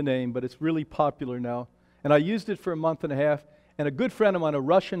won't name the name, but it's really popular now. And I used it for a month and a half, and a good friend of mine, a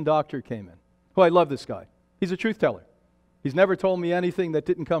Russian doctor, came in. Oh, I love this guy. He's a truth teller. He's never told me anything that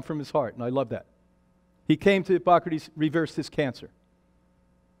didn't come from his heart, and I love that. He came to Hippocrates, reversed his cancer.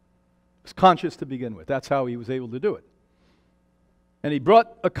 He was conscious to begin with. That's how he was able to do it. And he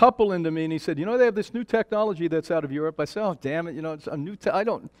brought a couple into me, and he said, you know, they have this new technology that's out of Europe. I said, oh, damn it, you know, it's a new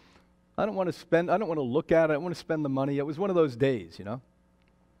I don't want to look at it, I don't want to spend the money. It was one of those days, you know.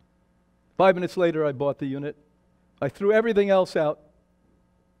 5 minutes later, I bought the unit. I threw everything else out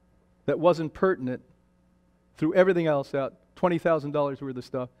that wasn't pertinent, threw everything else out, $20,000 worth of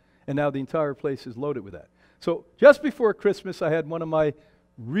stuff, and now the entire place is loaded with that. So just before Christmas, I had one of my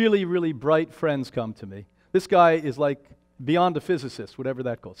really, really bright friends come to me. This guy is like beyond a physicist, whatever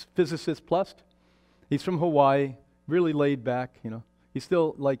that calls. Physicist plus. He's from Hawaii, really laid back, you know. He's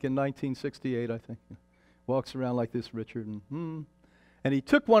still like in 1968, I think. Walks around like this, Richard. And he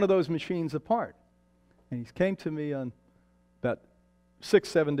took one of those machines apart. And he came to me on about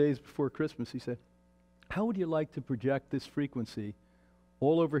 6-7 days before Christmas. He said, how would you like to project this frequency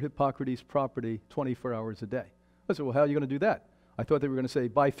all over Hippocrates' property 24 hours a day? I said, well, how are you going to do that? I thought they were going to say,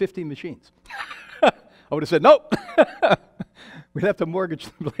 buy 50 machines. I would have said, nope. We'd have to mortgage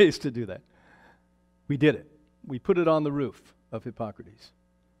the place to do that. We did it. We put it on the roof of Hippocrates.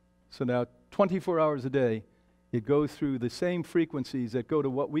 So now 24 hours a day, it goes through the same frequencies that go to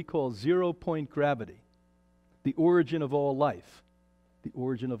what we call zero-point gravity, the origin of all life, the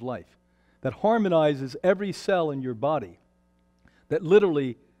origin of life, that harmonizes every cell in your body, that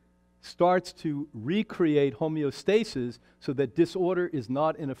literally starts to recreate homeostasis so that disorder is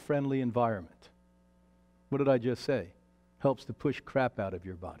not in a friendly environment. What did I just say? Helps to push crap out of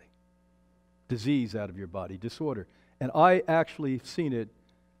your body, disease out of your body, disorder. And I actually have seen it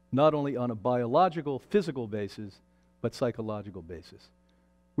not only on a biological, physical basis, but psychological basis.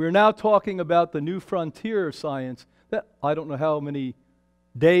 We're now talking about the new frontier of science that I don't know how many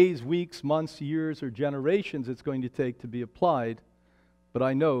days, weeks, months, years, or generations it's going to take to be applied, but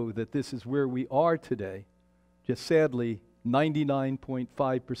I know that this is where we are today. Just sadly,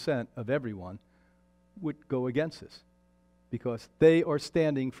 99.5% of everyone would go against this because they are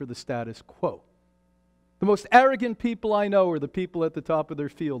standing for the status quo. The most arrogant people I know are the people at the top of their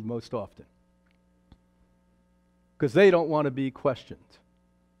field most often because they don't want to be questioned.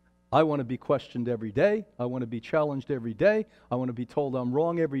 I want to be questioned every day. I want to be challenged every day. I want to be told I'm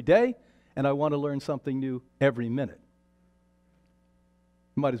wrong every day, and I want to learn something new every minute.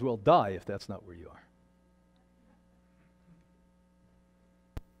 You might as well die if that's not where you are.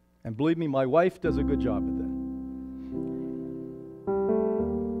 And believe me, my wife does a good job at that.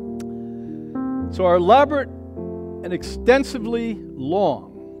 So our elaborate and extensively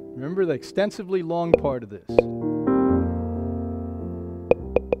long, remember the extensively long part of this,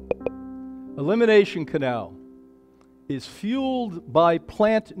 elimination canal is fueled by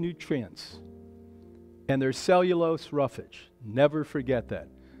plant nutrients and their cellulose roughage. Never forget that.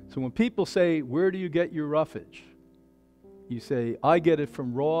 So when people say, where do you get your roughage? You say, I get it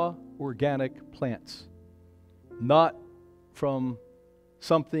from raw organic plants, not from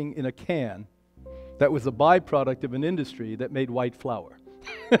something in a can that was a byproduct of an industry that made white flour.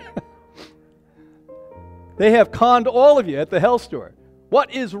 They have conned all of you at the health store.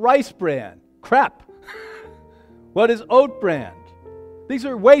 What is rice bran? Crap. What is oat bran? These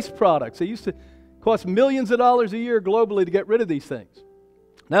are waste products. They used to cost millions of dollars a year globally to get rid of these things.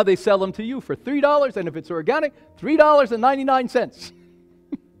 Now they sell them to you for $3, and if it's organic, $3.99.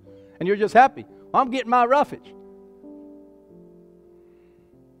 And you're just happy. I'm getting my roughage.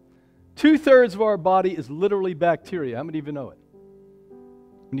 2/3 of our body is literally bacteria. How many of you know it?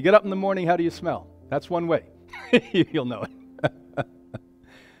 When you get up in the morning, how do you smell? That's one way. You'll know it.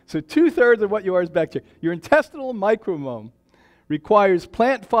 So 2/3 of what you are is bacteria. Your intestinal microbiome requires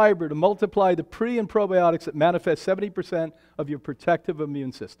plant fiber to multiply the pre and probiotics that manifest 70% of your protective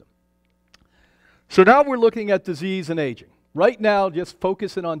immune system. So now we're looking at disease and aging. Right now, just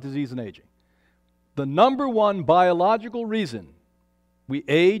focusing on disease and aging. The number one biological reason we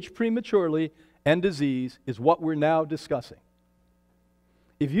age prematurely and disease is what we're now discussing.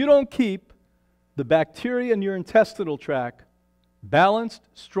 If you don't keep the bacteria in your intestinal tract balanced,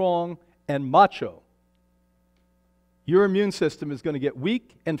 strong, and macho, your immune system is going to get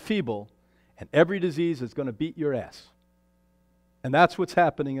weak and feeble, and every disease is going to beat your ass. And that's what's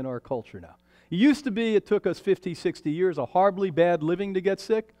happening in our culture now. It used to be it took us 50, 60 years of horribly bad living to get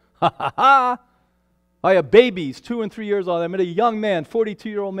sick. Ha ha ha! I have babies 2 and 3 years old. I met a young man,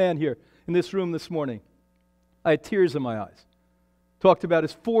 42-year-old man here in this room this morning. I had tears in my eyes. Talked about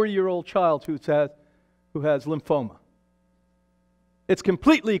his 4-year-old child who has lymphoma. It's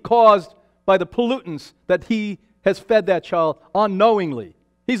completely caused by the pollutants that he has fed that child unknowingly.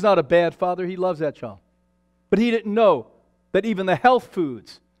 He's not a bad father. He loves that child. But he didn't know that even the health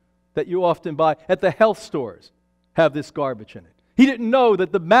foods that you often buy at the health stores have this garbage in it. He didn't know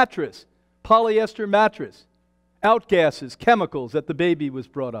that the mattress, polyester mattress, outgasses chemicals that the baby was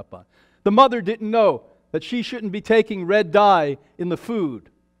brought up on. The mother didn't know that she shouldn't be taking red dye in the food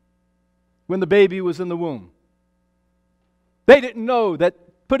when the baby was in the womb. They didn't know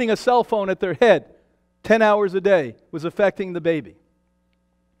that putting a cell phone at their head 10 hours a day was affecting the baby.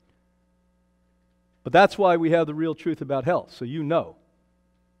 But that's why we have the real truth about health, so you know.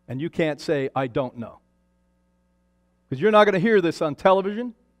 And you can't say, I don't know. Because you're not going to hear this on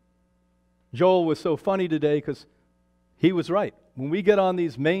television. Joel was so funny today because he was right. When we get on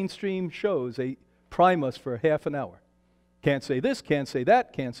these mainstream shows, they prime us for half an hour. Can't say this, can't say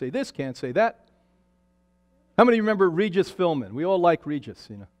that, can't say this, can't say that. How many remember Regis Philbin? We all like Regis,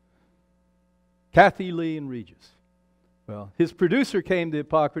 you know. Kathy Lee and Regis. Well, his producer came to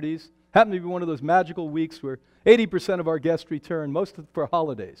Hippocrates. Happened to be one of those magical weeks where 80% of our guests return, most for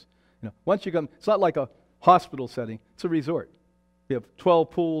holidays. You know, once you come, it's not like a hospital setting, it's a resort. We have 12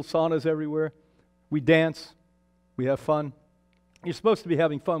 pools, saunas everywhere. We dance, we have fun. You're supposed to be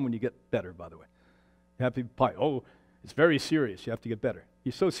having fun when you get better, by the way. You have to be, oh, it's very serious, you have to get better.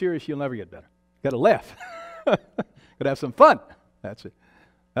 You're so serious you'll never get better. You gotta laugh. Gotta have some fun. That's it.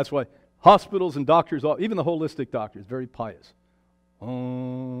 That's why hospitals and doctors, even the holistic doctors, very pious.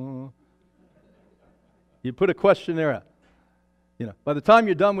 You put a questionnaire out. You know, by the time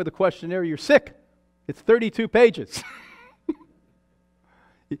you're done with the questionnaire, you're sick. It's 32 pages.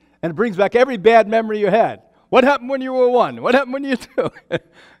 And it brings back every bad memory you had. What happened when you were 1? What happened when you were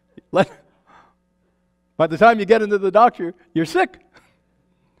 2? By the time you get into the doctor, you're sick.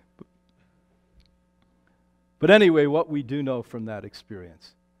 But anyway, what we do know from that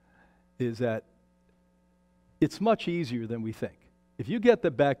experience is that it's much easier than we think. If you get the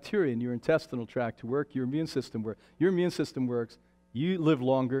bacteria in your intestinal tract to work, your immune system works, you live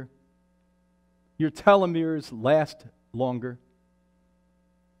longer, your telomeres last longer,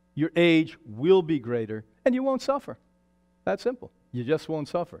 your age will be greater, and you won't suffer. That's simple. You just won't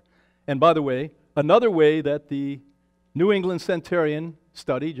suffer. And by the way, another way that the New England Centenarian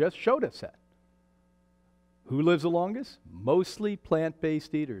study just showed us that. Who lives the longest? Mostly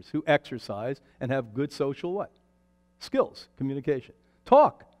plant-based eaters who exercise and have good social what? Skills, communication.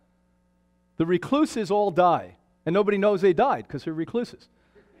 Talk. The recluses all die, and nobody knows they died because they're recluses.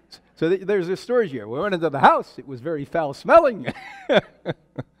 So there's this story here. We went into the house. It was very foul-smelling.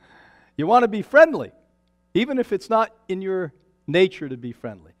 You want to be friendly, even if it's not in your nature to be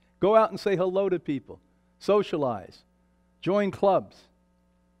friendly. Go out and say hello to people. Socialize. Join clubs.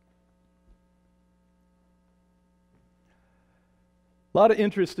 A lot of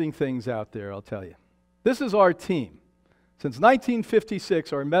interesting things out there, I'll tell you. This is our team. Since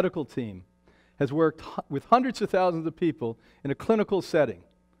 1956, our medical team has worked with hundreds of thousands of people in a clinical setting,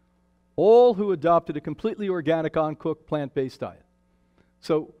 all who adopted a completely organic, uncooked, plant-based diet.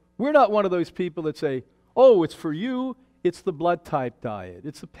 So we're not one of those people that say, oh, it's for you, it's the blood type diet,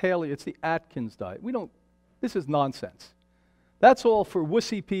 it's the paleo, it's the Atkins diet. We don't, this is nonsense. That's all for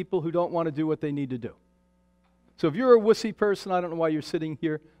wussy people who don't want to do what they need to do. So if you're a wussy person, I don't know why you're sitting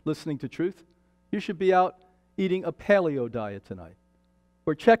here listening to truth. You should be out eating a paleo diet tonight,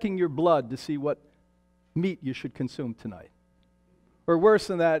 or checking your blood to see what meat you should consume tonight. Or worse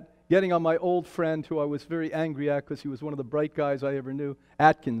than that, getting on my old friend who I was very angry at because he was one of the bright guys I ever knew,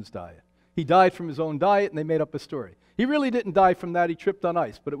 Atkins diet. He died from his own diet and they made up a story. He really didn't die from that, he tripped on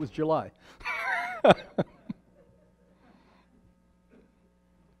ice, but it was July.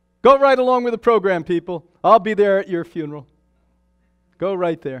 Go right along with the program, people. I'll be there at your funeral. Go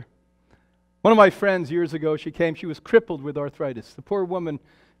right there. One of my friends years ago, she came, she was crippled with arthritis. The poor woman,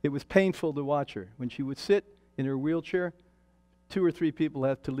 it was painful to watch her. When she would sit in her wheelchair, 2 or 3 people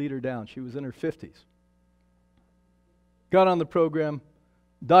had to lead her down. She was in her 50s. Got on the program,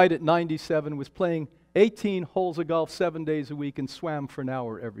 died at 97, was playing 18 holes of golf 7 days a week and swam for an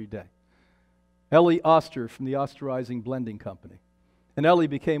hour every day. Ellie Oster from the Osterizing Blending Company. And Ellie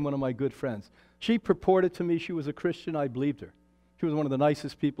became one of my good friends. She purported to me she was a Christian. I believed her. She was one of the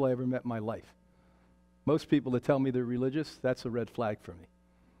nicest people I ever met in my life. Most people that tell me they're religious, that's a red flag for me.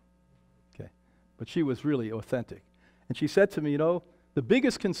 Okay. But she was really authentic. And she said to me, you know, the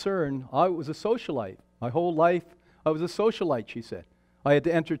biggest concern, I was a socialite. My whole life, I was a socialite, she said. I had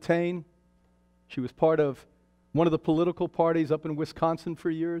to entertain. She was part of one of the political parties up in Wisconsin for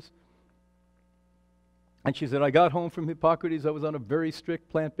years. And she said, I got home from Hippocrates, I was on a very strict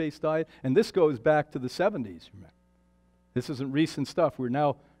plant-based diet, and this goes back to the 70s, remember. This isn't recent stuff. We're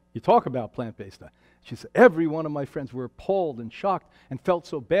now, you talk about plant-based diet. She said, every one of my friends were appalled and shocked and felt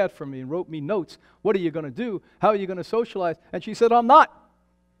so bad for me and wrote me notes. What are you going to do? How are you going to socialize? And she said, I'm not.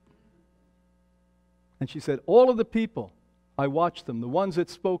 And she said, all of the people, I watched them. The ones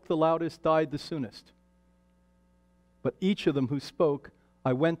that spoke the loudest died the soonest. But each of them who spoke,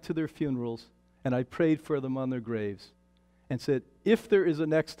 I went to their funerals and I prayed for them on their graves and said, if there is a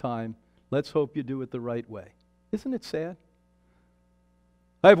next time, Let's hope you do it the right way. Isn't it sad?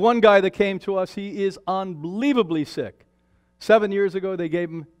 I have one guy that came to us. He is unbelievably sick. 7 years ago, they gave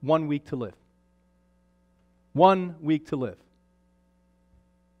him 1 week to live. 1 week to live.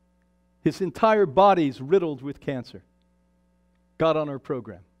 His entire body's riddled with cancer. Got on our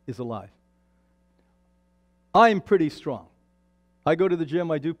program, is alive. I'm pretty strong. I go to the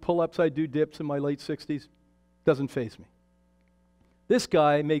gym, I do pull-ups, I do dips in my late 60s. Doesn't faze me. This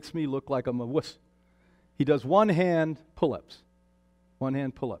guy makes me look like I'm a wuss. He does one-hand pull-ups.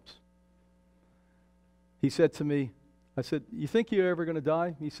 One-hand pull-ups. He said to me, I said, you think you're ever going to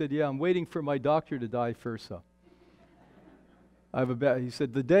die? He said, yeah, I'm waiting for my doctor to die first, so. He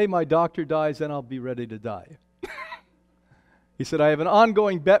said, the day my doctor dies, then I'll be ready to die. He said, I have an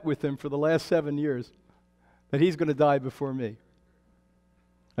ongoing bet with him for the last 7 years that he's going to die before me.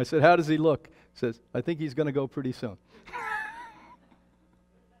 I said, how does he look? He says, I think he's going to go pretty soon.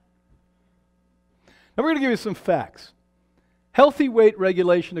 Now we're going to give you some facts. Healthy weight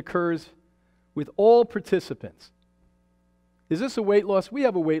regulation occurs with all participants. Is this a weight loss? We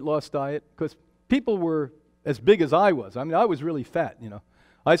have a weight loss diet because people were as big as I was. I mean, I was really fat, you know.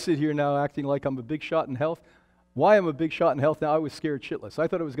 I sit here now acting like I'm a big shot in health. Why I'm a big shot in health now, I was scared shitless. I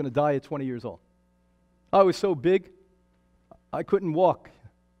thought I was going to die at 20 years old. I was so big, I couldn't walk.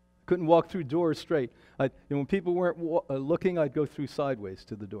 Couldn't walk through doors straight. When people weren't looking, I'd go through sideways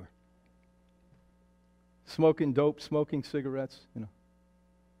to the door. Smoking dope, smoking cigarettes, you know,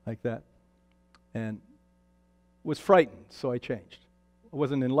 like that. And was frightened, so I changed. I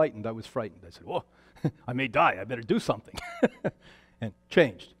wasn't enlightened, I was frightened. I said, whoa, I may die, I better do something. And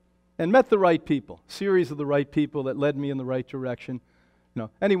changed. And met the right people, series of the right people that led me in the right direction. You know,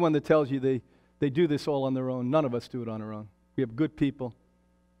 anyone that tells you they do this all on their own, none of us do it on our own. We have good people.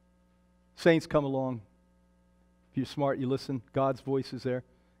 Saints come along. If you're smart, you listen. God's voice is there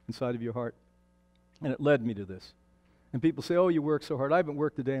inside of your heart. And it led me to this. And people say, oh, you work so hard. I haven't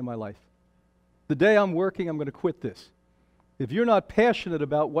worked a day in my life. The day I'm working, I'm going to quit this. If you're not passionate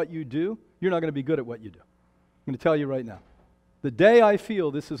about what you do, you're not going to be good at what you do. I'm going to tell you right now. The day I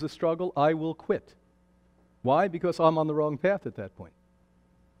feel this is a struggle, I will quit. Why? Because I'm on the wrong path at that point.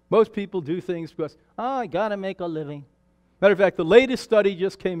 Most people do things because, I got to make a living. Matter of fact, the latest study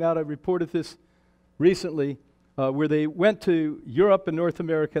just came out. I reported this recently, where they went to Europe and North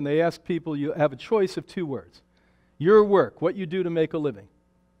America, and they asked people, you have a choice of 2 words. Your work, what you do to make a living.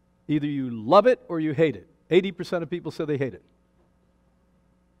 Either you love it or you hate it. 80% of people say they hate it.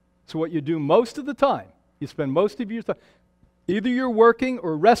 So what you do most of the time, you spend most of your time, either you're working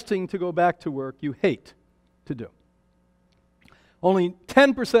or resting to go back to work you hate to do. Only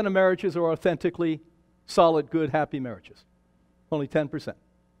 10% of marriages are authentically solid, good, happy marriages. Only 10%.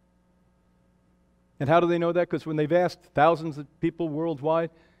 And how do they know that? Because when they've asked thousands of people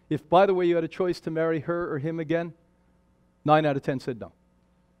worldwide, if, by the way, you had a choice to marry her or him again, 9 out of 10 said no.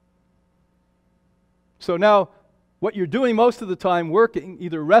 So now, what you're doing most of the time working,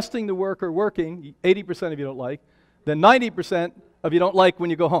 either resting to work or working, 80% of you don't like, then 90% of you don't like when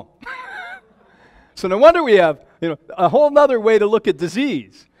you go home. So no wonder we have, a whole other way to look at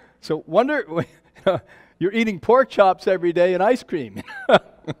disease. So wonder, you're eating pork chops every day and ice cream.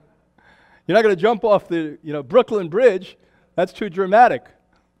 You're not going to jump off the, Brooklyn Bridge. That's too dramatic.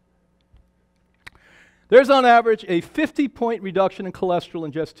 There's on average a 50-point reduction in cholesterol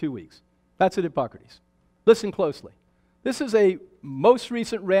in just 2 weeks. That's at Hippocrates. Listen closely. This is a most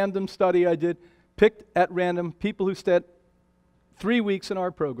recent random study I did, picked at random people who stayed 3 weeks in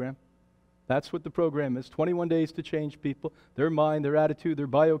our program. That's what the program is, 21 days to change people, their mind, their attitude, their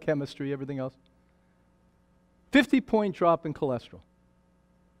biochemistry, everything else. 50-point drop in cholesterol.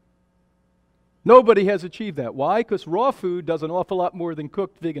 Nobody has achieved that. Why? Because raw food does an awful lot more than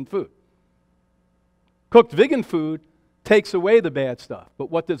cooked vegan food. Cooked vegan food takes away the bad stuff, but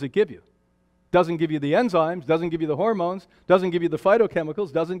what does it give you? Doesn't give you the enzymes, doesn't give you the hormones, doesn't give you the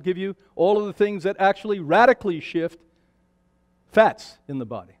phytochemicals, doesn't give you all of the things that actually radically shift fats in the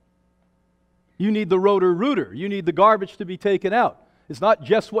body. You need the rotor-rooter. You need the garbage to be taken out. It's not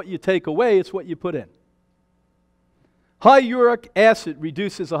just what you take away, it's what you put in. High uric acid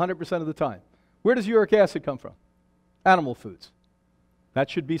reduces 100% of the time. Where does uric acid come from? Animal foods. That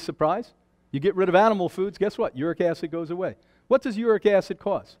should be a surprise. You get rid of animal foods, guess what? Uric acid goes away. What does uric acid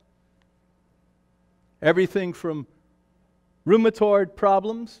cause? Everything from rheumatoid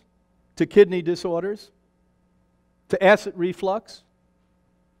problems to kidney disorders to acid reflux.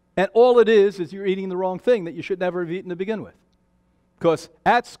 And all it is you're eating the wrong thing that you should never have eaten to begin with. Because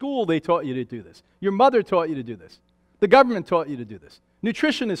at school they taught you to do this. Your mother taught you to do this. The government taught you to do this.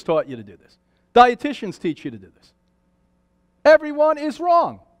 Nutritionists taught you to do this. Dietitians teach you to do this. Everyone is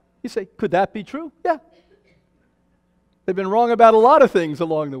wrong. You say, could that be true? Yeah. They've been wrong about a lot of things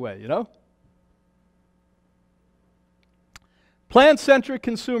along the way, you know? Plant-centric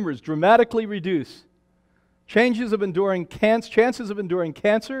consumers dramatically reduce chances of enduring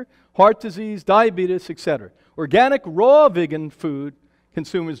cancer, heart disease, diabetes, etc. Organic raw vegan food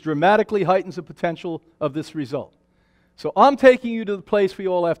consumers dramatically heightens the potential of this result. So I'm taking you to the place we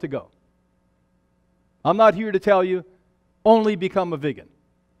all have to go. I'm not here to tell you, only become a vegan.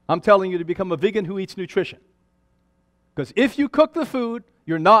 I'm telling you to become a vegan who eats nutrition. Because if you cook the food,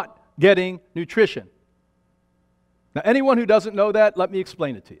 you're not getting nutrition. Now, anyone who doesn't know that, let me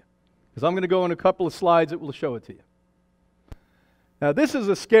explain it to you. Because I'm going to go in a couple of slides that will show it to you. Now, this is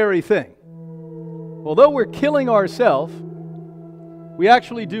a scary thing. Although we're killing ourselves, we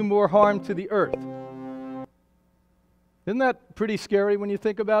actually do more harm to the earth. Isn't that pretty scary when you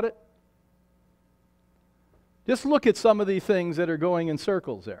think about it? Just look at some of the things that are going in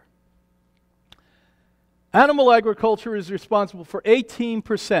circles there. Animal agriculture is responsible for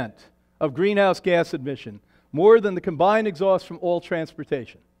 18% of greenhouse gas emission, more than the combined exhaust from all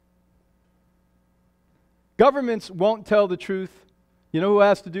transportation. Governments won't tell the truth. You know who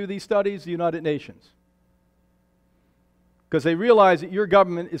has to do these studies? The United Nations. Because they realize that your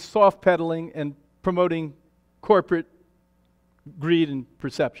government is soft-pedaling and promoting corporate greed and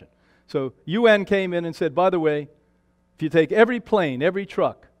perception. So UN came in and said, by the way, if you take every plane, every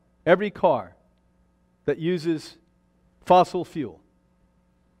truck, every car that uses fossil fuel,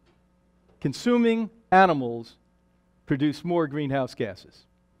 consuming animals produce more greenhouse gases.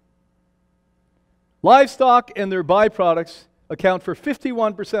 Livestock and their byproducts account for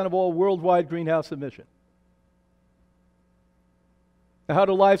 51% of all worldwide greenhouse emission. Now, how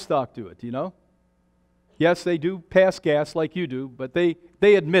do livestock do it? Do you know? Yes, they do pass gas like you do, but they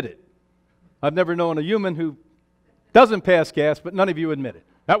admit it. I've never known a human who doesn't pass gas, but none of you admit it.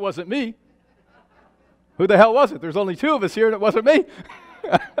 That wasn't me. Who the hell was it? There's only 2 of us here, and it wasn't me.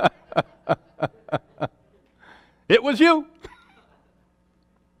 It was you.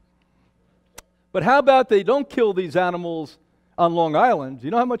 But how about they don't kill these animals on Long Island? Do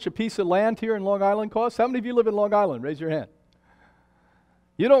you know how much a piece of land here in Long Island costs? How many of you live in Long Island? Raise your hand.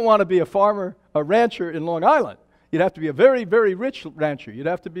 You don't want to be a farmer, a rancher in Long Island. You'd have to be a very, very rich rancher. You'd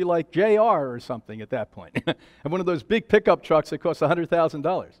have to be like JR or something at that point. And one of those big pickup trucks that costs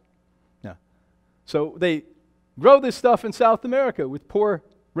 $100,000. Yeah. So they grow this stuff in South America with poor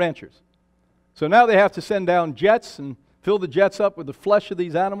ranchers. So now they have to send down jets and fill the jets up with the flesh of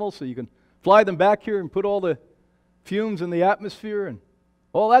these animals so you can fly them back here and put all the fumes in the atmosphere and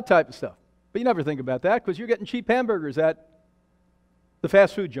all that type of stuff. But you never think about that because you're getting cheap hamburgers at the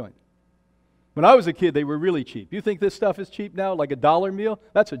fast food joint. When I was a kid, they were really cheap. You think this stuff is cheap now, like $1 meal?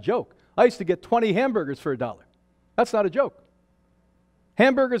 That's a joke. I used to get 20 hamburgers for $1. That's not a joke.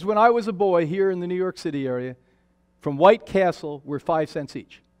 Hamburgers when I was a boy here in the New York City area from White Castle were 5 cents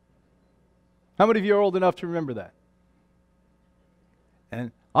each. How many of you are old enough to remember that?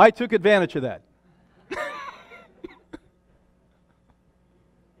 And I took advantage of that.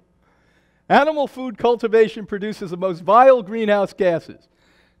 Animal food cultivation produces the most vile greenhouse gases.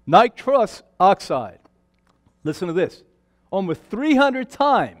 Nitrous oxide, listen to this, almost 300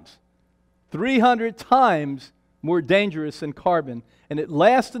 times more dangerous than carbon, and it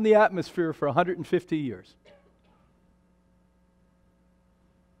lasts in the atmosphere for 150 years.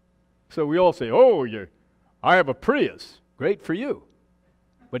 So we all say, oh, I have a Prius. Great for you.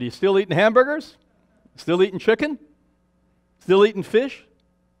 But are you still eating hamburgers? Still eating chicken? Still eating fish?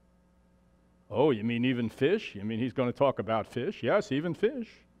 Oh, you mean even fish? You mean he's going to talk about fish? Yes, even fish.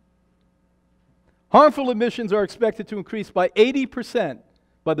 Harmful emissions are expected to increase by 80%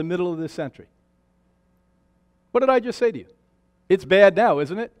 by the middle of this century. What did I just say to you? It's bad now,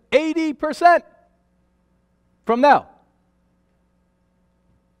 isn't it? 80% from now.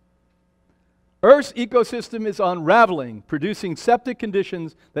 Earth's ecosystem is unraveling, producing septic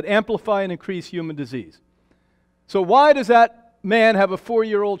conditions that amplify and increase human disease. So why does that man have a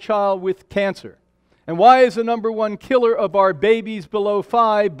 4-year-old child with cancer? And why is the #1 killer of our babies below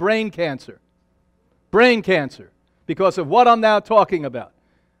 5 brain cancer? Brain cancer, because of what I'm now talking about.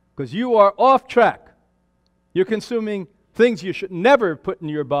 Because you are off track. You're consuming things you should never put in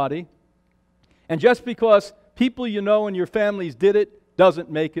your body. And just because people you know and your families did it, doesn't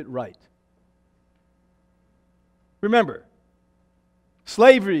make it right. Remember,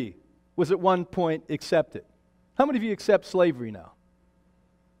 slavery was at one point accepted. How many of you accept slavery now?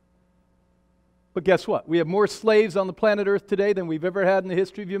 But guess what? We have more slaves on the planet Earth today than we've ever had in the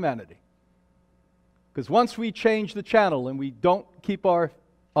history of humanity. Because once we change the channel and we don't keep our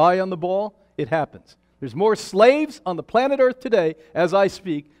eye on the ball, it happens. There's more slaves on the planet Earth today, as I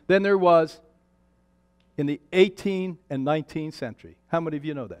speak, than there was in the 18th and 19th century. How many of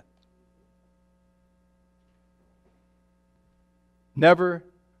you know that? Never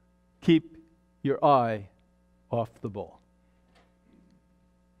keep your eye off the ball.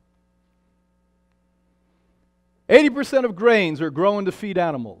 80% of grains are grown to feed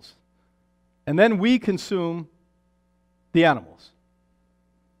animals, and then we consume the animals.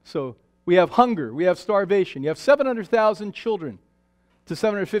 So we have hunger, we have starvation. You have 700,000 children to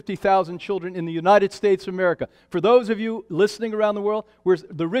 750,000 children in the United States of America. For those of you listening around the world, we're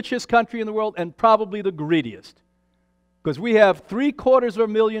the richest country in the world and probably the greediest. Because we have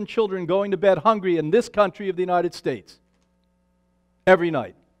 750,000 children going to bed hungry in this country of the United States every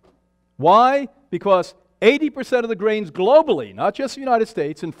night. Why? Because 80% of the grains globally, not just the United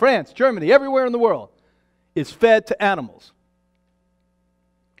States, in France, Germany, everywhere in the world, is fed to animals.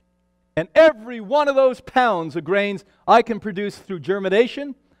 And every one of those pounds of grains I can produce through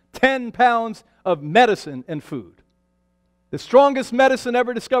germination, 10 pounds of medicine and food. The strongest medicine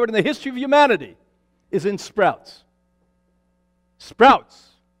ever discovered in the history of humanity is in sprouts.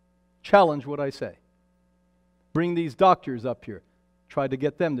 Sprouts challenge what I say. Bring these doctors up here. Try to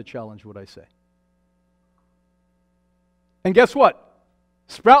get them to challenge what I say. And guess what?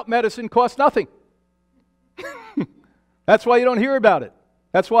 Sprout medicine costs nothing. That's why you don't hear about it.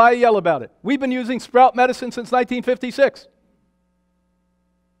 That's why I yell about it. We've been using sprout medicine since 1956.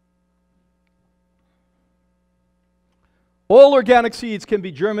 All organic seeds can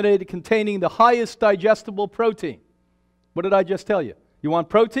be germinated containing the highest digestible protein. What did I just tell you? You want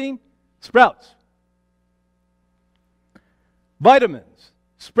protein? Sprouts. Vitamins?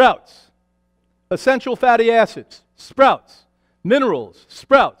 Sprouts. Essential fatty acids? Sprouts. Minerals?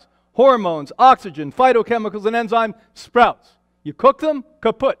 Sprouts. Hormones, oxygen, phytochemicals, and enzymes? Sprouts. You cook them?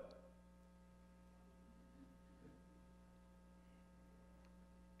 Kaput.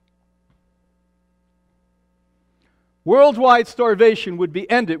 Worldwide starvation would be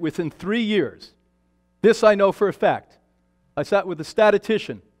ended within 3 years. This I know for a fact. I sat with a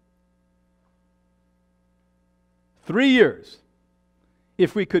statistician. 3 years.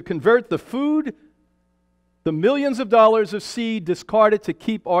 If we could convert the food, the millions of dollars of seed discarded to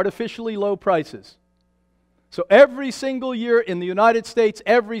keep artificially low prices. So every single year in the United States,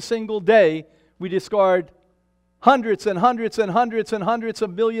 every single day, we discard hundreds and hundreds and hundreds and hundreds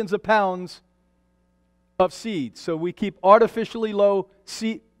of millions of pounds of seeds. So we keep artificially low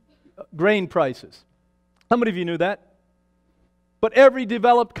grain prices. How many of you knew that? But every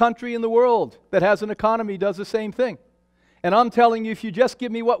developed country in the world that has an economy does the same thing. And I'm telling you, if you just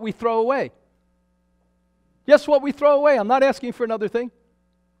give me what we throw away, just what we throw away, I'm not asking for another thing,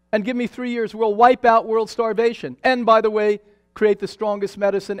 and give me 3 years, we'll wipe out world starvation. And by the way, create the strongest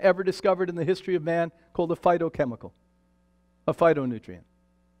medicine ever discovered in the history of man called a phytochemical, a phytonutrient.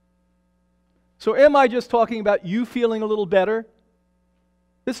 So am I just talking about you feeling a little better?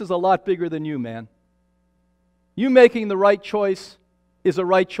 This is a lot bigger than you, man. You making the right choice is a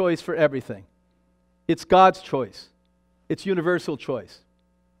right choice for everything. It's God's choice. It's universal choice.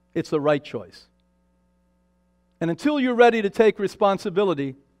 It's the right choice. And until you're ready to take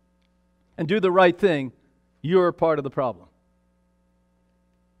responsibility and do the right thing, you're part of the problem.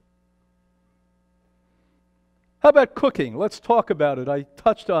 How about cooking? Let's talk about it. I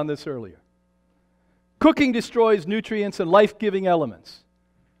touched on this earlier. Cooking destroys nutrients and life-giving elements.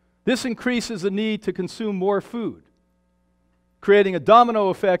 This increases the need to consume more food, creating a domino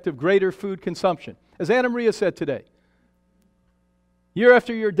effect of greater food consumption. As Anna Maria said today, year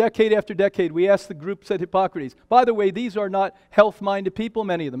after year, decade after decade, we asked the groups at Hippocrates. By the way, these are not health-minded people,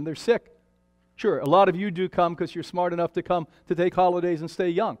 many of them. They're sick. Sure, a lot of you do come because you're smart enough to come to take holidays and stay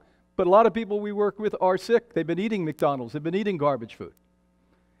young. But a lot of people we work with are sick. They've been eating McDonald's. They've been eating garbage food.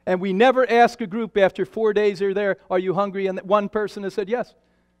 And we never ask a group after 4 days they're there, are you hungry? And one person has said yes.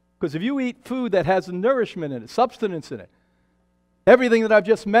 Because if you eat food that has nourishment in it, substance in it, everything that I've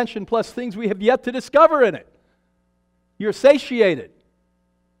just mentioned, plus things we have yet to discover in it, you're satiated.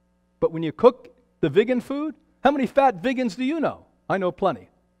 But when you cook the vegan food, how many fat vegans do you know? I know plenty.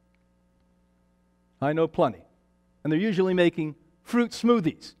 I know plenty. And they're usually making fruit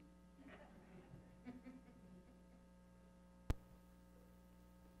smoothies.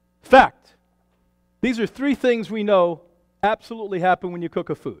 Fact. These are 3 things we know absolutely happen when you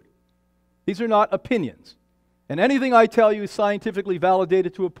cook a food. These are not opinions. And anything I tell you is scientifically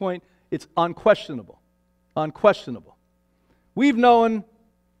validated to a point, it's unquestionable. Unquestionable. We've known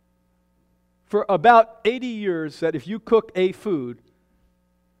for about 80 years that if you cook a food,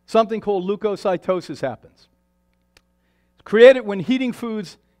 something called leukocytosis happens. It's created when heating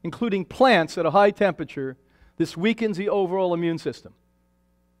foods including plants at a high temperature, this weakens the overall immune system.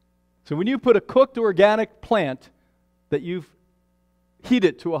 So when you put a cooked organic plant that you've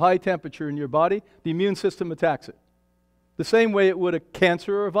heated to a high temperature in your body, the immune system attacks it. The same way it would a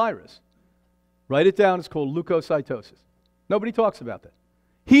cancer or a virus. Write it down, it's called leukocytosis. Nobody talks about that.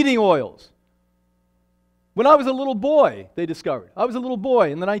 Heating oils. When I was a little boy, they discovered. I was a little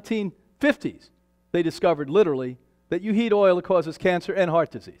boy in the 1950s. They discovered, literally, that you heat oil, it causes cancer and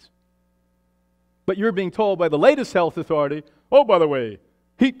heart disease. But you're being told by the latest health authority, oh, by the way,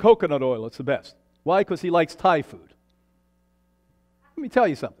 heat coconut oil, it's the best. Why? Because he likes Thai food. Let me tell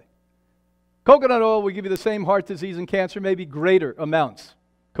you something. Coconut oil will give you the same heart disease and cancer, maybe greater amounts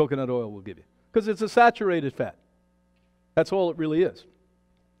coconut oil will give you. Because it's a saturated fat. That's all it really is.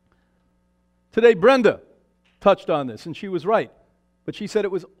 Today, Brenda touched on this, and she was right. But she said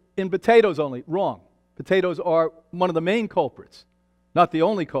it was in potatoes only. Wrong. Potatoes are one of the main culprits. Not the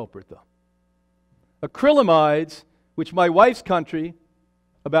only culprit, though. Acrylamides, which my wife's country,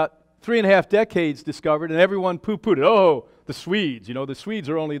 about 3.5 decades, discovered, and everyone poo-pooed it. Oh, the Swedes, you know, the Swedes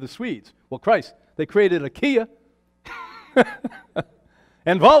are only the Swedes. Well, Christ, they created a Kia,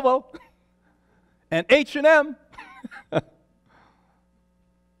 and Volvo, and H&M.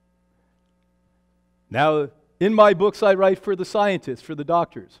 Now, in my books, I write for the scientists, for the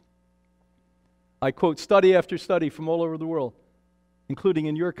doctors. I quote study after study from all over the world, including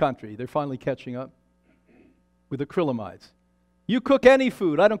in your country. They're finally catching up with acrylamides. You cook any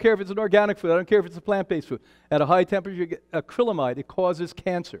food, I don't care if it's an organic food, I don't care if it's a plant-based food, at a high temperature, you get acrylamide, it causes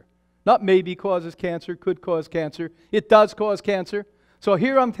cancer. Not maybe causes cancer, could cause cancer. It does cause cancer. So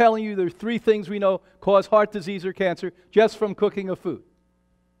here I'm telling you there are 3 things we know cause heart disease or cancer just from cooking a food.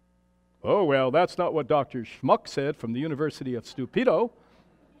 Oh, well, that's not what Dr. Schmuck said from the University of Stupido.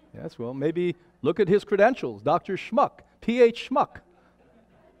 Yes, well, maybe look at his credentials. Dr. Schmuck, Ph. Schmuck.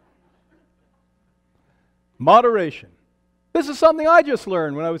 Moderation. This is something I just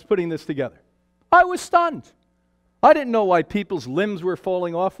learned when I was putting this together. I was stunned. I didn't know why people's limbs were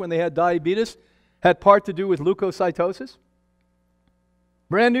falling off when they had diabetes had part to do with leukocytosis.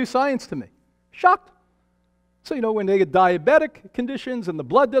 Brand new science to me. Shocked. So, you know, when they get diabetic conditions and the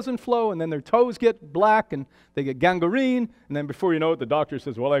blood doesn't flow and then their toes get black and they get gangrene, and then before you know it, the doctor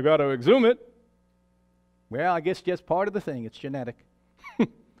says, well, I've got to exhume it. Well, I guess just part of the thing. It's genetic.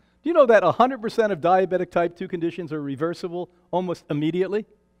 Do you know that 100% of diabetic type 2 conditions are reversible almost immediately?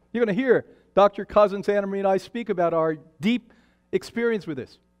 You're going to hear Dr. Cousins, Anna Marie, and I speak about our deep experience with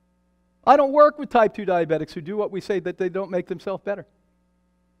this. I don't work with type 2 diabetics who do what we say, that they don't make themselves better.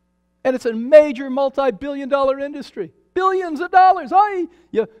 And it's a major multi-billion-dollar industry. Billions of dollars.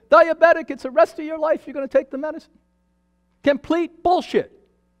 You're diabetic, it's the rest of your life you're going to take the medicine. Complete bullshit.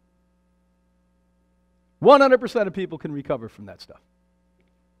 100% of people can recover from that stuff.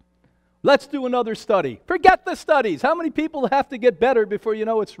 Let's do another study. Forget the studies. How many people have to get better before you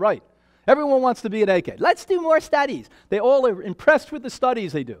know it's right? Everyone wants to be an AK. Let's do more studies. They all are impressed with the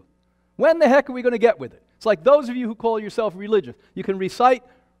studies they do. When the heck are we going to get with it? It's like those of you who call yourself religious. You can recite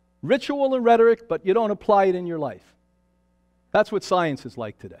ritual and rhetoric, but you don't apply it in your life. That's what science is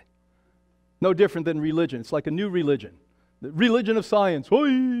like today. No different than religion. It's like a new religion. The religion of science. Oi,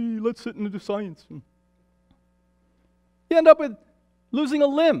 let's sit and do science. You end up with losing a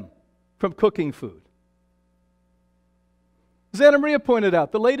limb from cooking food. As Anna Maria pointed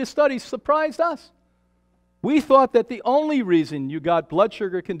out, the latest studies surprised us. We thought that the only reason you got blood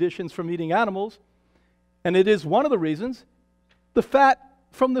sugar conditions from eating animals, and it is one of the reasons, the fat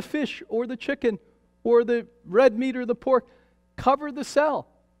from the fish or the chicken or the red meat or the pork covered the cell.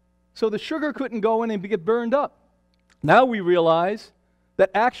 So the sugar couldn't go in and get burned up. Now we realize that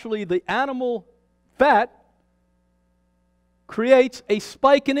actually the animal fat creates a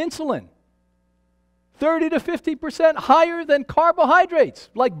spike in insulin, 30 to 50% higher than carbohydrates,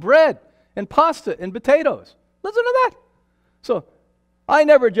 like bread and pasta and potatoes. Listen to that. So I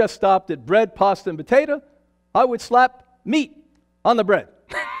never just stopped at bread, pasta, and potato. I would slap meat on the bread.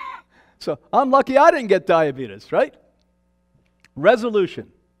 So I'm lucky I didn't get diabetes, right? Resolution.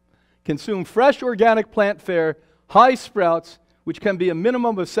 Consume fresh organic plant fare, high sprouts, which can be a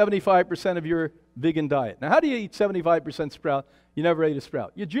minimum of 75% of your vegan diet. Now, how do you eat 75% sprout? You never ate a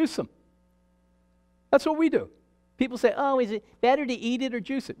sprout. You juice them. That's what we do. People say, oh, is it better to eat it or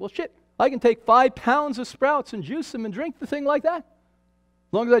juice it? Well, shit, I can take 5 pounds of sprouts and juice them and drink the thing like that.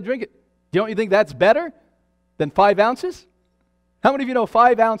 As long as I drink it. Don't you think that's better than 5 ounces? How many of you know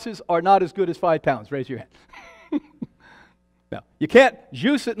 5 ounces are not as good as 5 pounds? Raise your hand. Now, you can't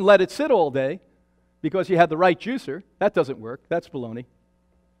juice it and let it sit all day because you had the right juicer. That doesn't work. That's baloney.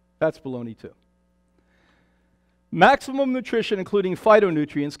 That's baloney too. Maximum nutrition, including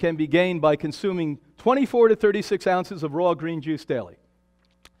phytonutrients, can be gained by consuming 24 to 36 ounces of raw green juice daily.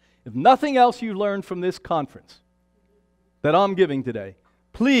 If nothing else you learned from this conference that I'm giving today,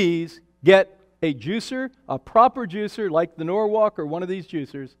 please get a juicer, a proper juicer like the Norwalk or one of these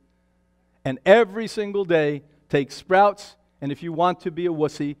juicers, and every single day take sprouts, and if you want to be a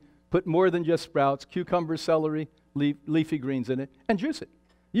wussy, put more than just sprouts, cucumber, celery, leafy greens in it, and juice it.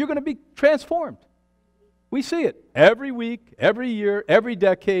 You're going to be transformed. We see it every week, every year, every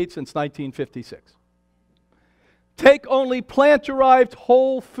decade since 1956. Take only plant-derived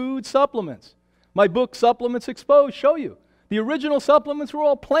whole food supplements. My book, Supplements Exposed, show you. The original supplements were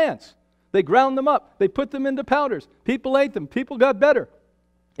all plants. They ground them up. They put them into powders. People ate them. People got better.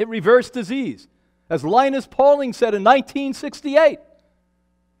 It reversed disease. As Linus Pauling said in 1968.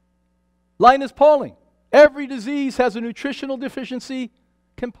 Linus Pauling, every disease has a nutritional deficiency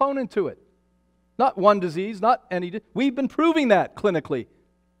component to it. Not one disease, not any. We've been proving that clinically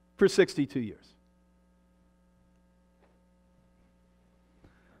for 62 years.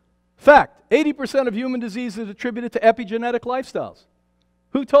 Fact, 80% of human disease is attributed to epigenetic lifestyles.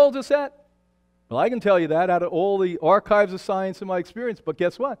 Who told us that? Well, I can tell you that out of all the archives of science in my experience, but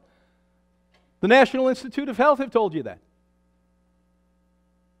guess what? The National Institute of Health have told you that.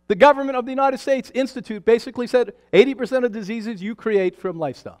 The government of the United States Institute basically said 80% of diseases you create from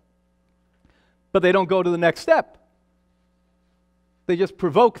lifestyle. But they don't go to the next step. They just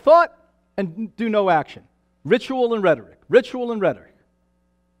provoke thought and do no action. Ritual and rhetoric. Ritual and rhetoric.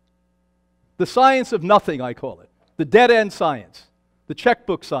 The science of nothing, I call it. The dead-end science. The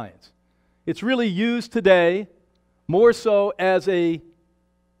checkbook science. It's really used today more so as a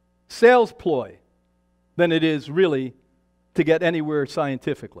sales ploy than it is really to get anywhere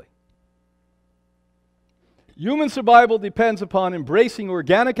scientifically. Human survival depends upon embracing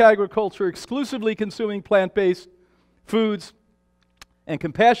organic agriculture, exclusively consuming plant-based foods, and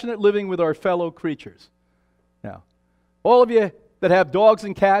compassionate living with our fellow creatures. Now, all of you that have dogs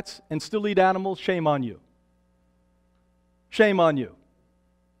and cats and still eat animals, shame on you. Shame on you.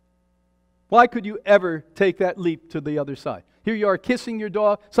 Why could you ever take that leap to the other side? Here you are kissing your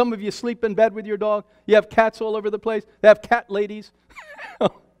dog. Some of you sleep in bed with your dog. You have cats all over the place. They have cat ladies.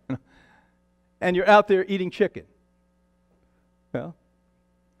 And you're out there eating chicken. Well,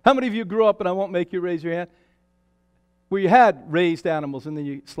 how many of you grew up, and I won't make you raise your hand, where you had raised animals and then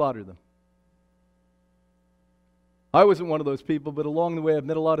you slaughtered them? I wasn't one of those people, but along the way I've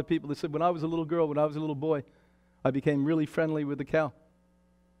met a lot of people that said, when I was a little girl, when I was a little boy, I became really friendly with the cow.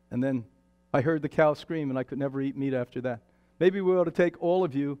 And then I heard the cow scream, and I could never eat meat after that. Maybe we ought to take all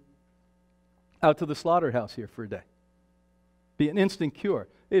of you out to the slaughterhouse here for a day. Be an instant cure.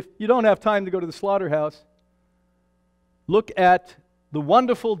 If you don't have time to go to the slaughterhouse, look at the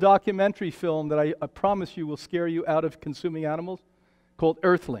wonderful documentary film that I promise you will scare you out of consuming animals, called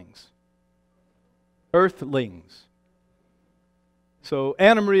Earthlings. Earthlings. So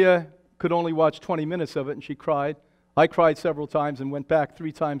Anna Maria could only watch 20 minutes of it, and she cried. I cried several times and went back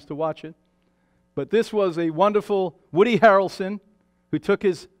 3 times to watch it. But this was a wonderful Woody Harrelson who took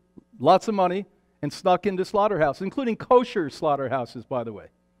his lots of money and snuck into slaughterhouses, including kosher slaughterhouses, by the way,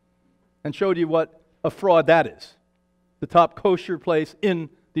 and showed you what a fraud that is. The top kosher place in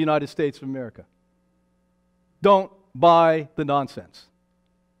the United States of America. Don't buy the nonsense.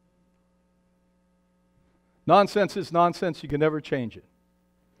 Nonsense is nonsense. You can never change it.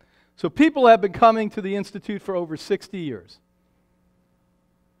 So people have been coming to the Institute for over 60 years.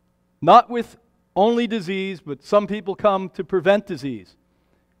 Not with only disease, but some people come to prevent disease.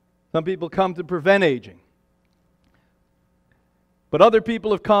 Some people come to prevent aging. But other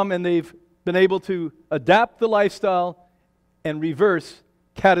people have come and they've been able to adapt the lifestyle and reverse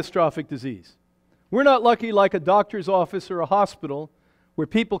catastrophic disease. We're not lucky like a doctor's office or a hospital where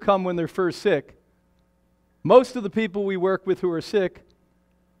people come when they're first sick. Most of the people we work with who are sick,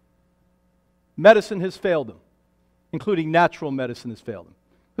 medicine has failed them, including natural medicine has failed them.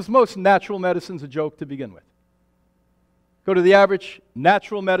 Because most natural medicine's a joke to begin with. Go to the average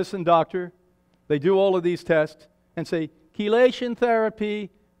natural medicine doctor, they do all of these tests and say, chelation therapy,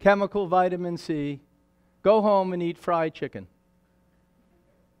 chemical vitamin C, go home and eat fried chicken.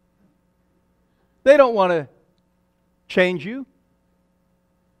 They don't want to change you.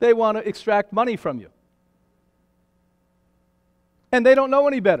 They want to extract money from you. And they don't know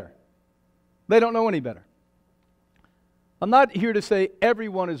any better. They don't know any better. I'm not here to say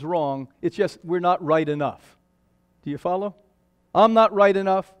everyone is wrong. It's just we're not right enough. Do you follow? I'm not right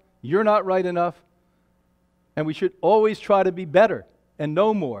enough. You're not right enough. And we should always try to be better and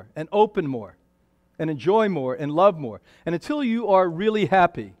know more and open more and enjoy more and love more. And until you are really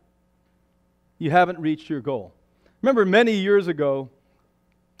happy, you haven't reached your goal. Remember many years ago,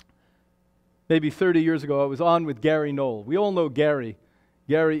 maybe 30 years ago, I was on with Gary Knoll. We all know Gary.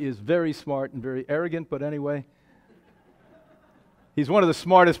 Gary is very smart and very arrogant, but anyway, he's one of the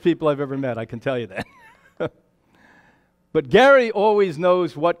smartest people I've ever met, I can tell you that. But Gary always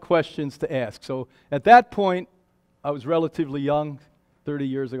knows what questions to ask. So at that point, I was relatively young, 30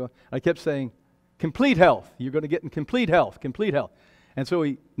 years ago. I kept saying, complete health. You're going to get in complete health, complete health. And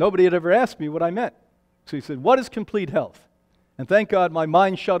so nobody had ever asked me what I meant. So he said, what is complete health? And thank God my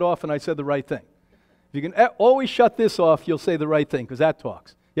mind shut off and I said the right thing. If you can always shut this off, you'll say the right thing, because that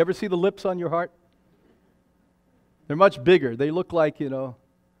talks. You ever see the lips on your heart? They're much bigger. They look like,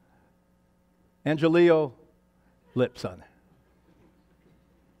 Angelio lips on it.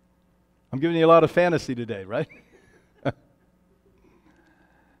 I'm giving you a lot of fantasy today, right?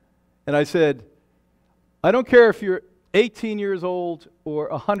 And I said, I don't care if you're 18 years old or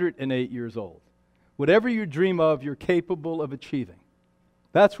 108 years old. Whatever you dream of, you're capable of achieving.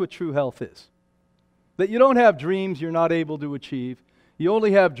 That's what true health is. That you don't have dreams you're not able to achieve. You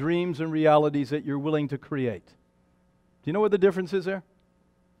only have dreams and realities that you're willing to create. Do you know what the difference is there?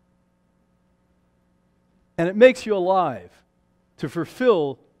 And it makes you alive to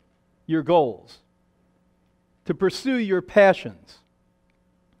fulfill your goals, to pursue your passions,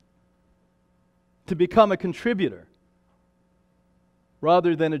 to become a contributor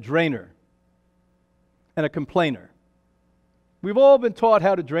rather than a drainer and a complainer. We've all been taught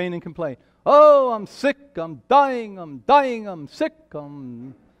how to drain and complain. Oh, I'm sick, I'm dying, I'm sick,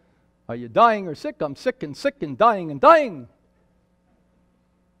 Are you dying or sick? I'm sick and dying and dying.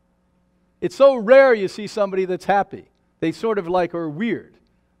 It's so rare you see somebody that's happy. They sort of like are weird.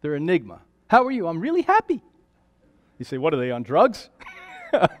 They're an enigma. How are you? I'm really happy. You say, what are they, on drugs?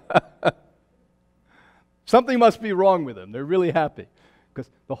 Something must be wrong with them. They're really happy. Because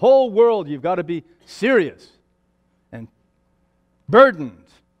the whole world, you've got to be serious and burdened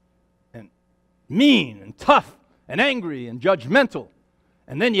and mean and tough and angry and judgmental.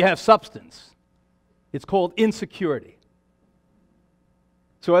 And then you have substance. It's called insecurity.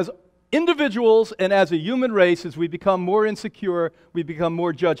 So as individuals and as a human race, as we become more insecure, we become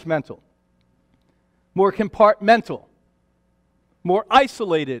more judgmental, more compartmental, more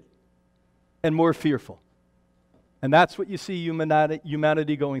isolated, and more fearful. And that's what you see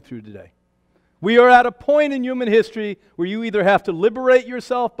humanity going through today. We are at a point in human history where you either have to liberate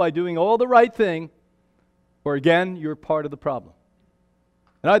yourself by doing all the right thing, or again, you're part of the problem.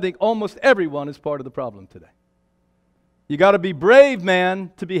 And I think almost everyone is part of the problem today. You got to be brave,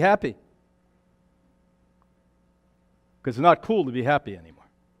 man, to be happy. Because it's not cool to be happy anymore.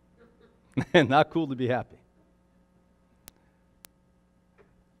 Not cool to be happy.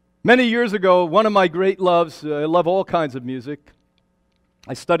 Many years ago, one of my great loves, I love all kinds of music.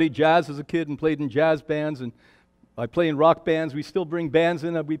 I studied jazz as a kid and played in jazz bands, and I play in rock bands. We still bring bands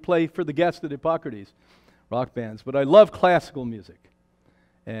in, and we play for the guests at Hippocrates, rock bands. But I love classical music.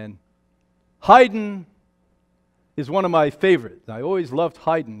 And Haydn is one of my favorites. I always loved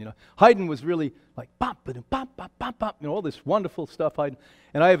Haydn. Haydn was really like bop, bop, bop, bop, bop, all this wonderful stuff. Haydn.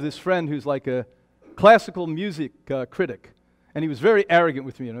 And I have this friend who's like a classical music critic, and he was very arrogant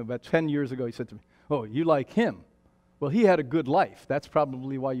with me. About 10 years ago, he said to me, "Oh, you like him? Well, he had a good life. That's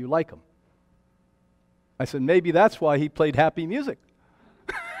probably why you like him." I said, "Maybe that's why he played happy music."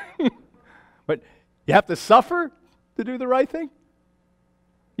 But you have to suffer to do the right thing?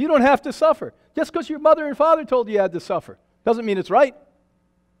 You don't have to suffer. Just because your mother and father told you had to suffer doesn't mean it's right.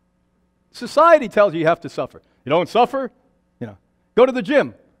 Society tells you have to suffer. You don't suffer, go to the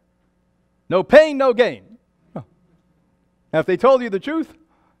gym. No pain, no gain. Oh. Now, if they told you the truth,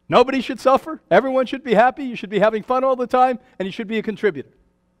 nobody should suffer. Everyone should be happy. You should be having fun all the time, and you should be a contributor.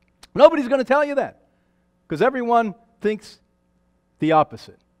 Nobody's going to tell you that, because everyone thinks the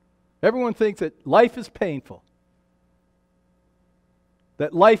opposite. Everyone thinks that life is painful,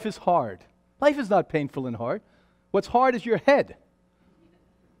 that life is hard. Life is not painful and hard. What's hard is your head.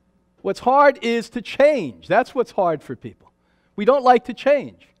 What's hard is to change. That's what's hard for people. We don't like to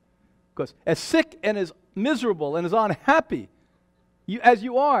change, because as sick and as miserable and as unhappy as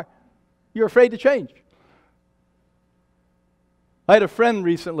you are, you're afraid to change. I had a friend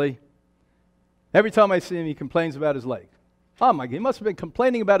recently. Every time I see him, he complains about his leg. Oh my God, he must have been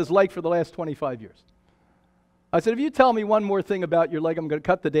complaining about his leg for the last 25 years. I said, if you tell me one more thing about your leg, I'm going to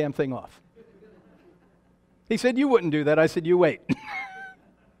cut the damn thing off. He said, you wouldn't do that. I said, you wait.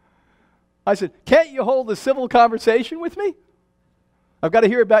 I said, can't you hold a civil conversation with me? I've got to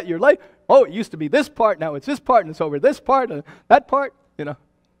hear about your leg. Oh, it used to be this part, now it's this part, and it's over this part, and that part,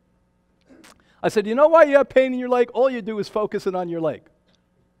 I said, you know why you have pain in your leg? All you do is focus it on your leg.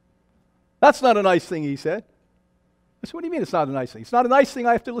 That's not a nice thing, he said. I said, what do you mean it's not a nice thing? It's not a nice thing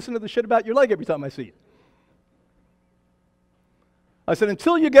I have to listen to the shit about your leg every time I see you. I said,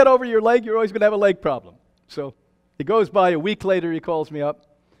 until you get over your leg, you're always going to have a leg problem. So it goes by. A week later, he calls me up.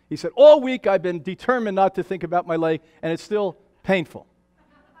 He said, all week I've been determined not to think about my leg, and it's still painful.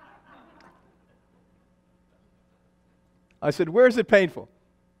 I said, where is it painful?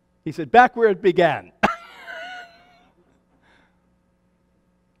 He said, back where it began.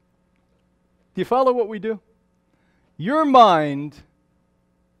 Do you follow what we do? Your mind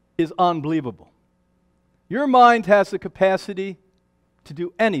is unbelievable. Your mind has the capacity to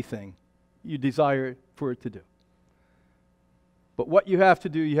do anything you desire for it to do. But what you have to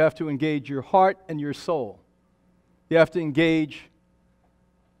do, you have to engage your heart and your soul. You have to engage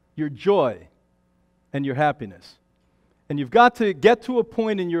your joy and your happiness. And you've got to get to a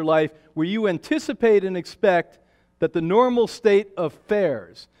point in your life where you anticipate and expect that the normal state of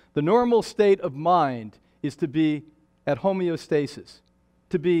affairs, the normal state of mind, is to be at homeostasis,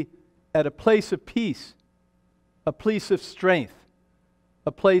 to be at a place of peace, a place of strength,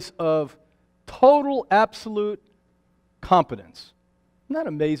 a place of total, absolute competence. Isn't that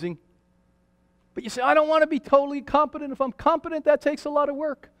amazing? But you say, I don't want to be totally competent. If I'm competent, that takes a lot of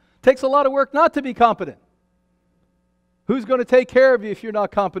work. It takes a lot of work not to be competent. Who's going to take care of you if you're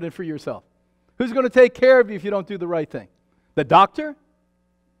not competent for yourself? Who's going to take care of you if you don't do the right thing? The doctor?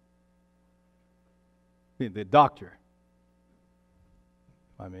 The doctor.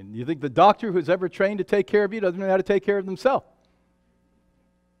 I mean, you think the doctor who's ever trained to take care of you doesn't know how to take care of themselves?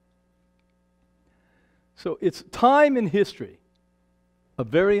 So it's time in history, a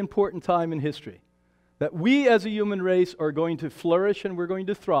very important time in history, that we as a human race are going to flourish and we're going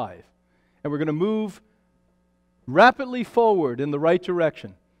to thrive. And we're going to move rapidly forward in the right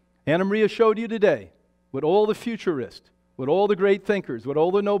direction. Anna Maria showed you today with all the futurists, with all the great thinkers, with all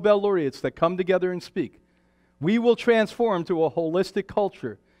the Nobel laureates that come together and speak. We will transform to a holistic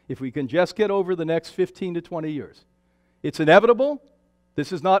culture if we can just get over the next 15 to 20 years. It's inevitable.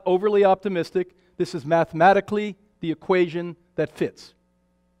 This is not overly optimistic. This is mathematically the equation that fits.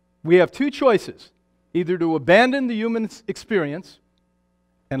 We have two choices, either to abandon the human experience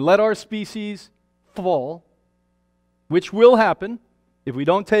and let our species fall, which will happen if we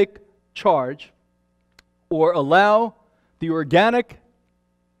don't take charge, or allow the organic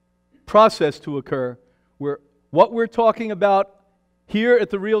process to occur where what we're talking about here at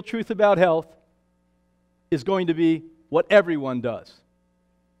The Real Truth About Health is going to be what everyone does.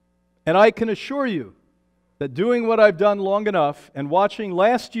 And I can assure you that doing what I've done long enough and watching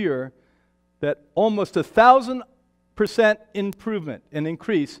last year that almost 1,000% improvement and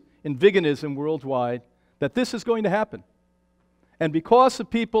increase in veganism worldwide, that this is going to happen. And because of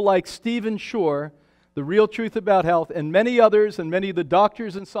people like Stephen Shore, The Real Truth About Health, and many others, and many of the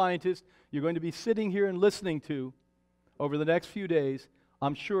doctors and scientists you're going to be sitting here and listening to over the next few days,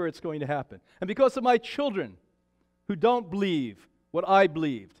 I'm sure it's going to happen. And because of my children who don't believe what I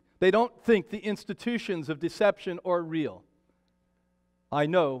believed, they don't think the institutions of deception are real, I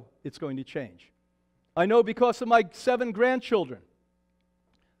know it's going to change. I know because of my 7 grandchildren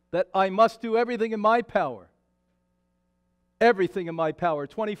that I must do everything in my power,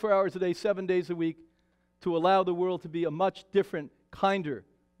 24 hours a day, 7 days a week, to allow the world to be a much different, kinder,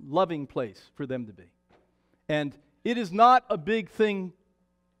 loving place for them to be. And it is not a big thing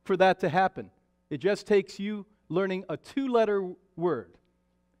for that to happen. It just takes you learning a 2-letter word.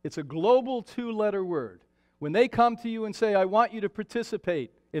 It's a global 2-letter word. When they come to you and say, I want you to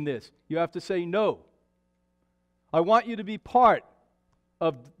participate in this, you have to say no. I want you to be part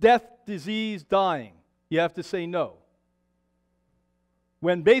of death, disease, dying. You have to say no.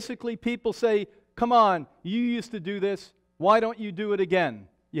 When basically people say, come on, you used to do this, why don't you do it again?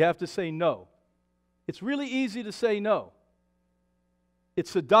 You have to say no. It's really easy to say no.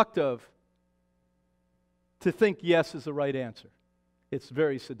 It's seductive to think yes is the right answer. It's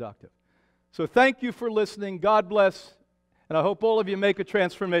very seductive. So thank you for listening. God bless, and I hope all of you make a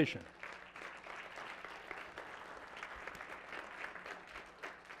transformation.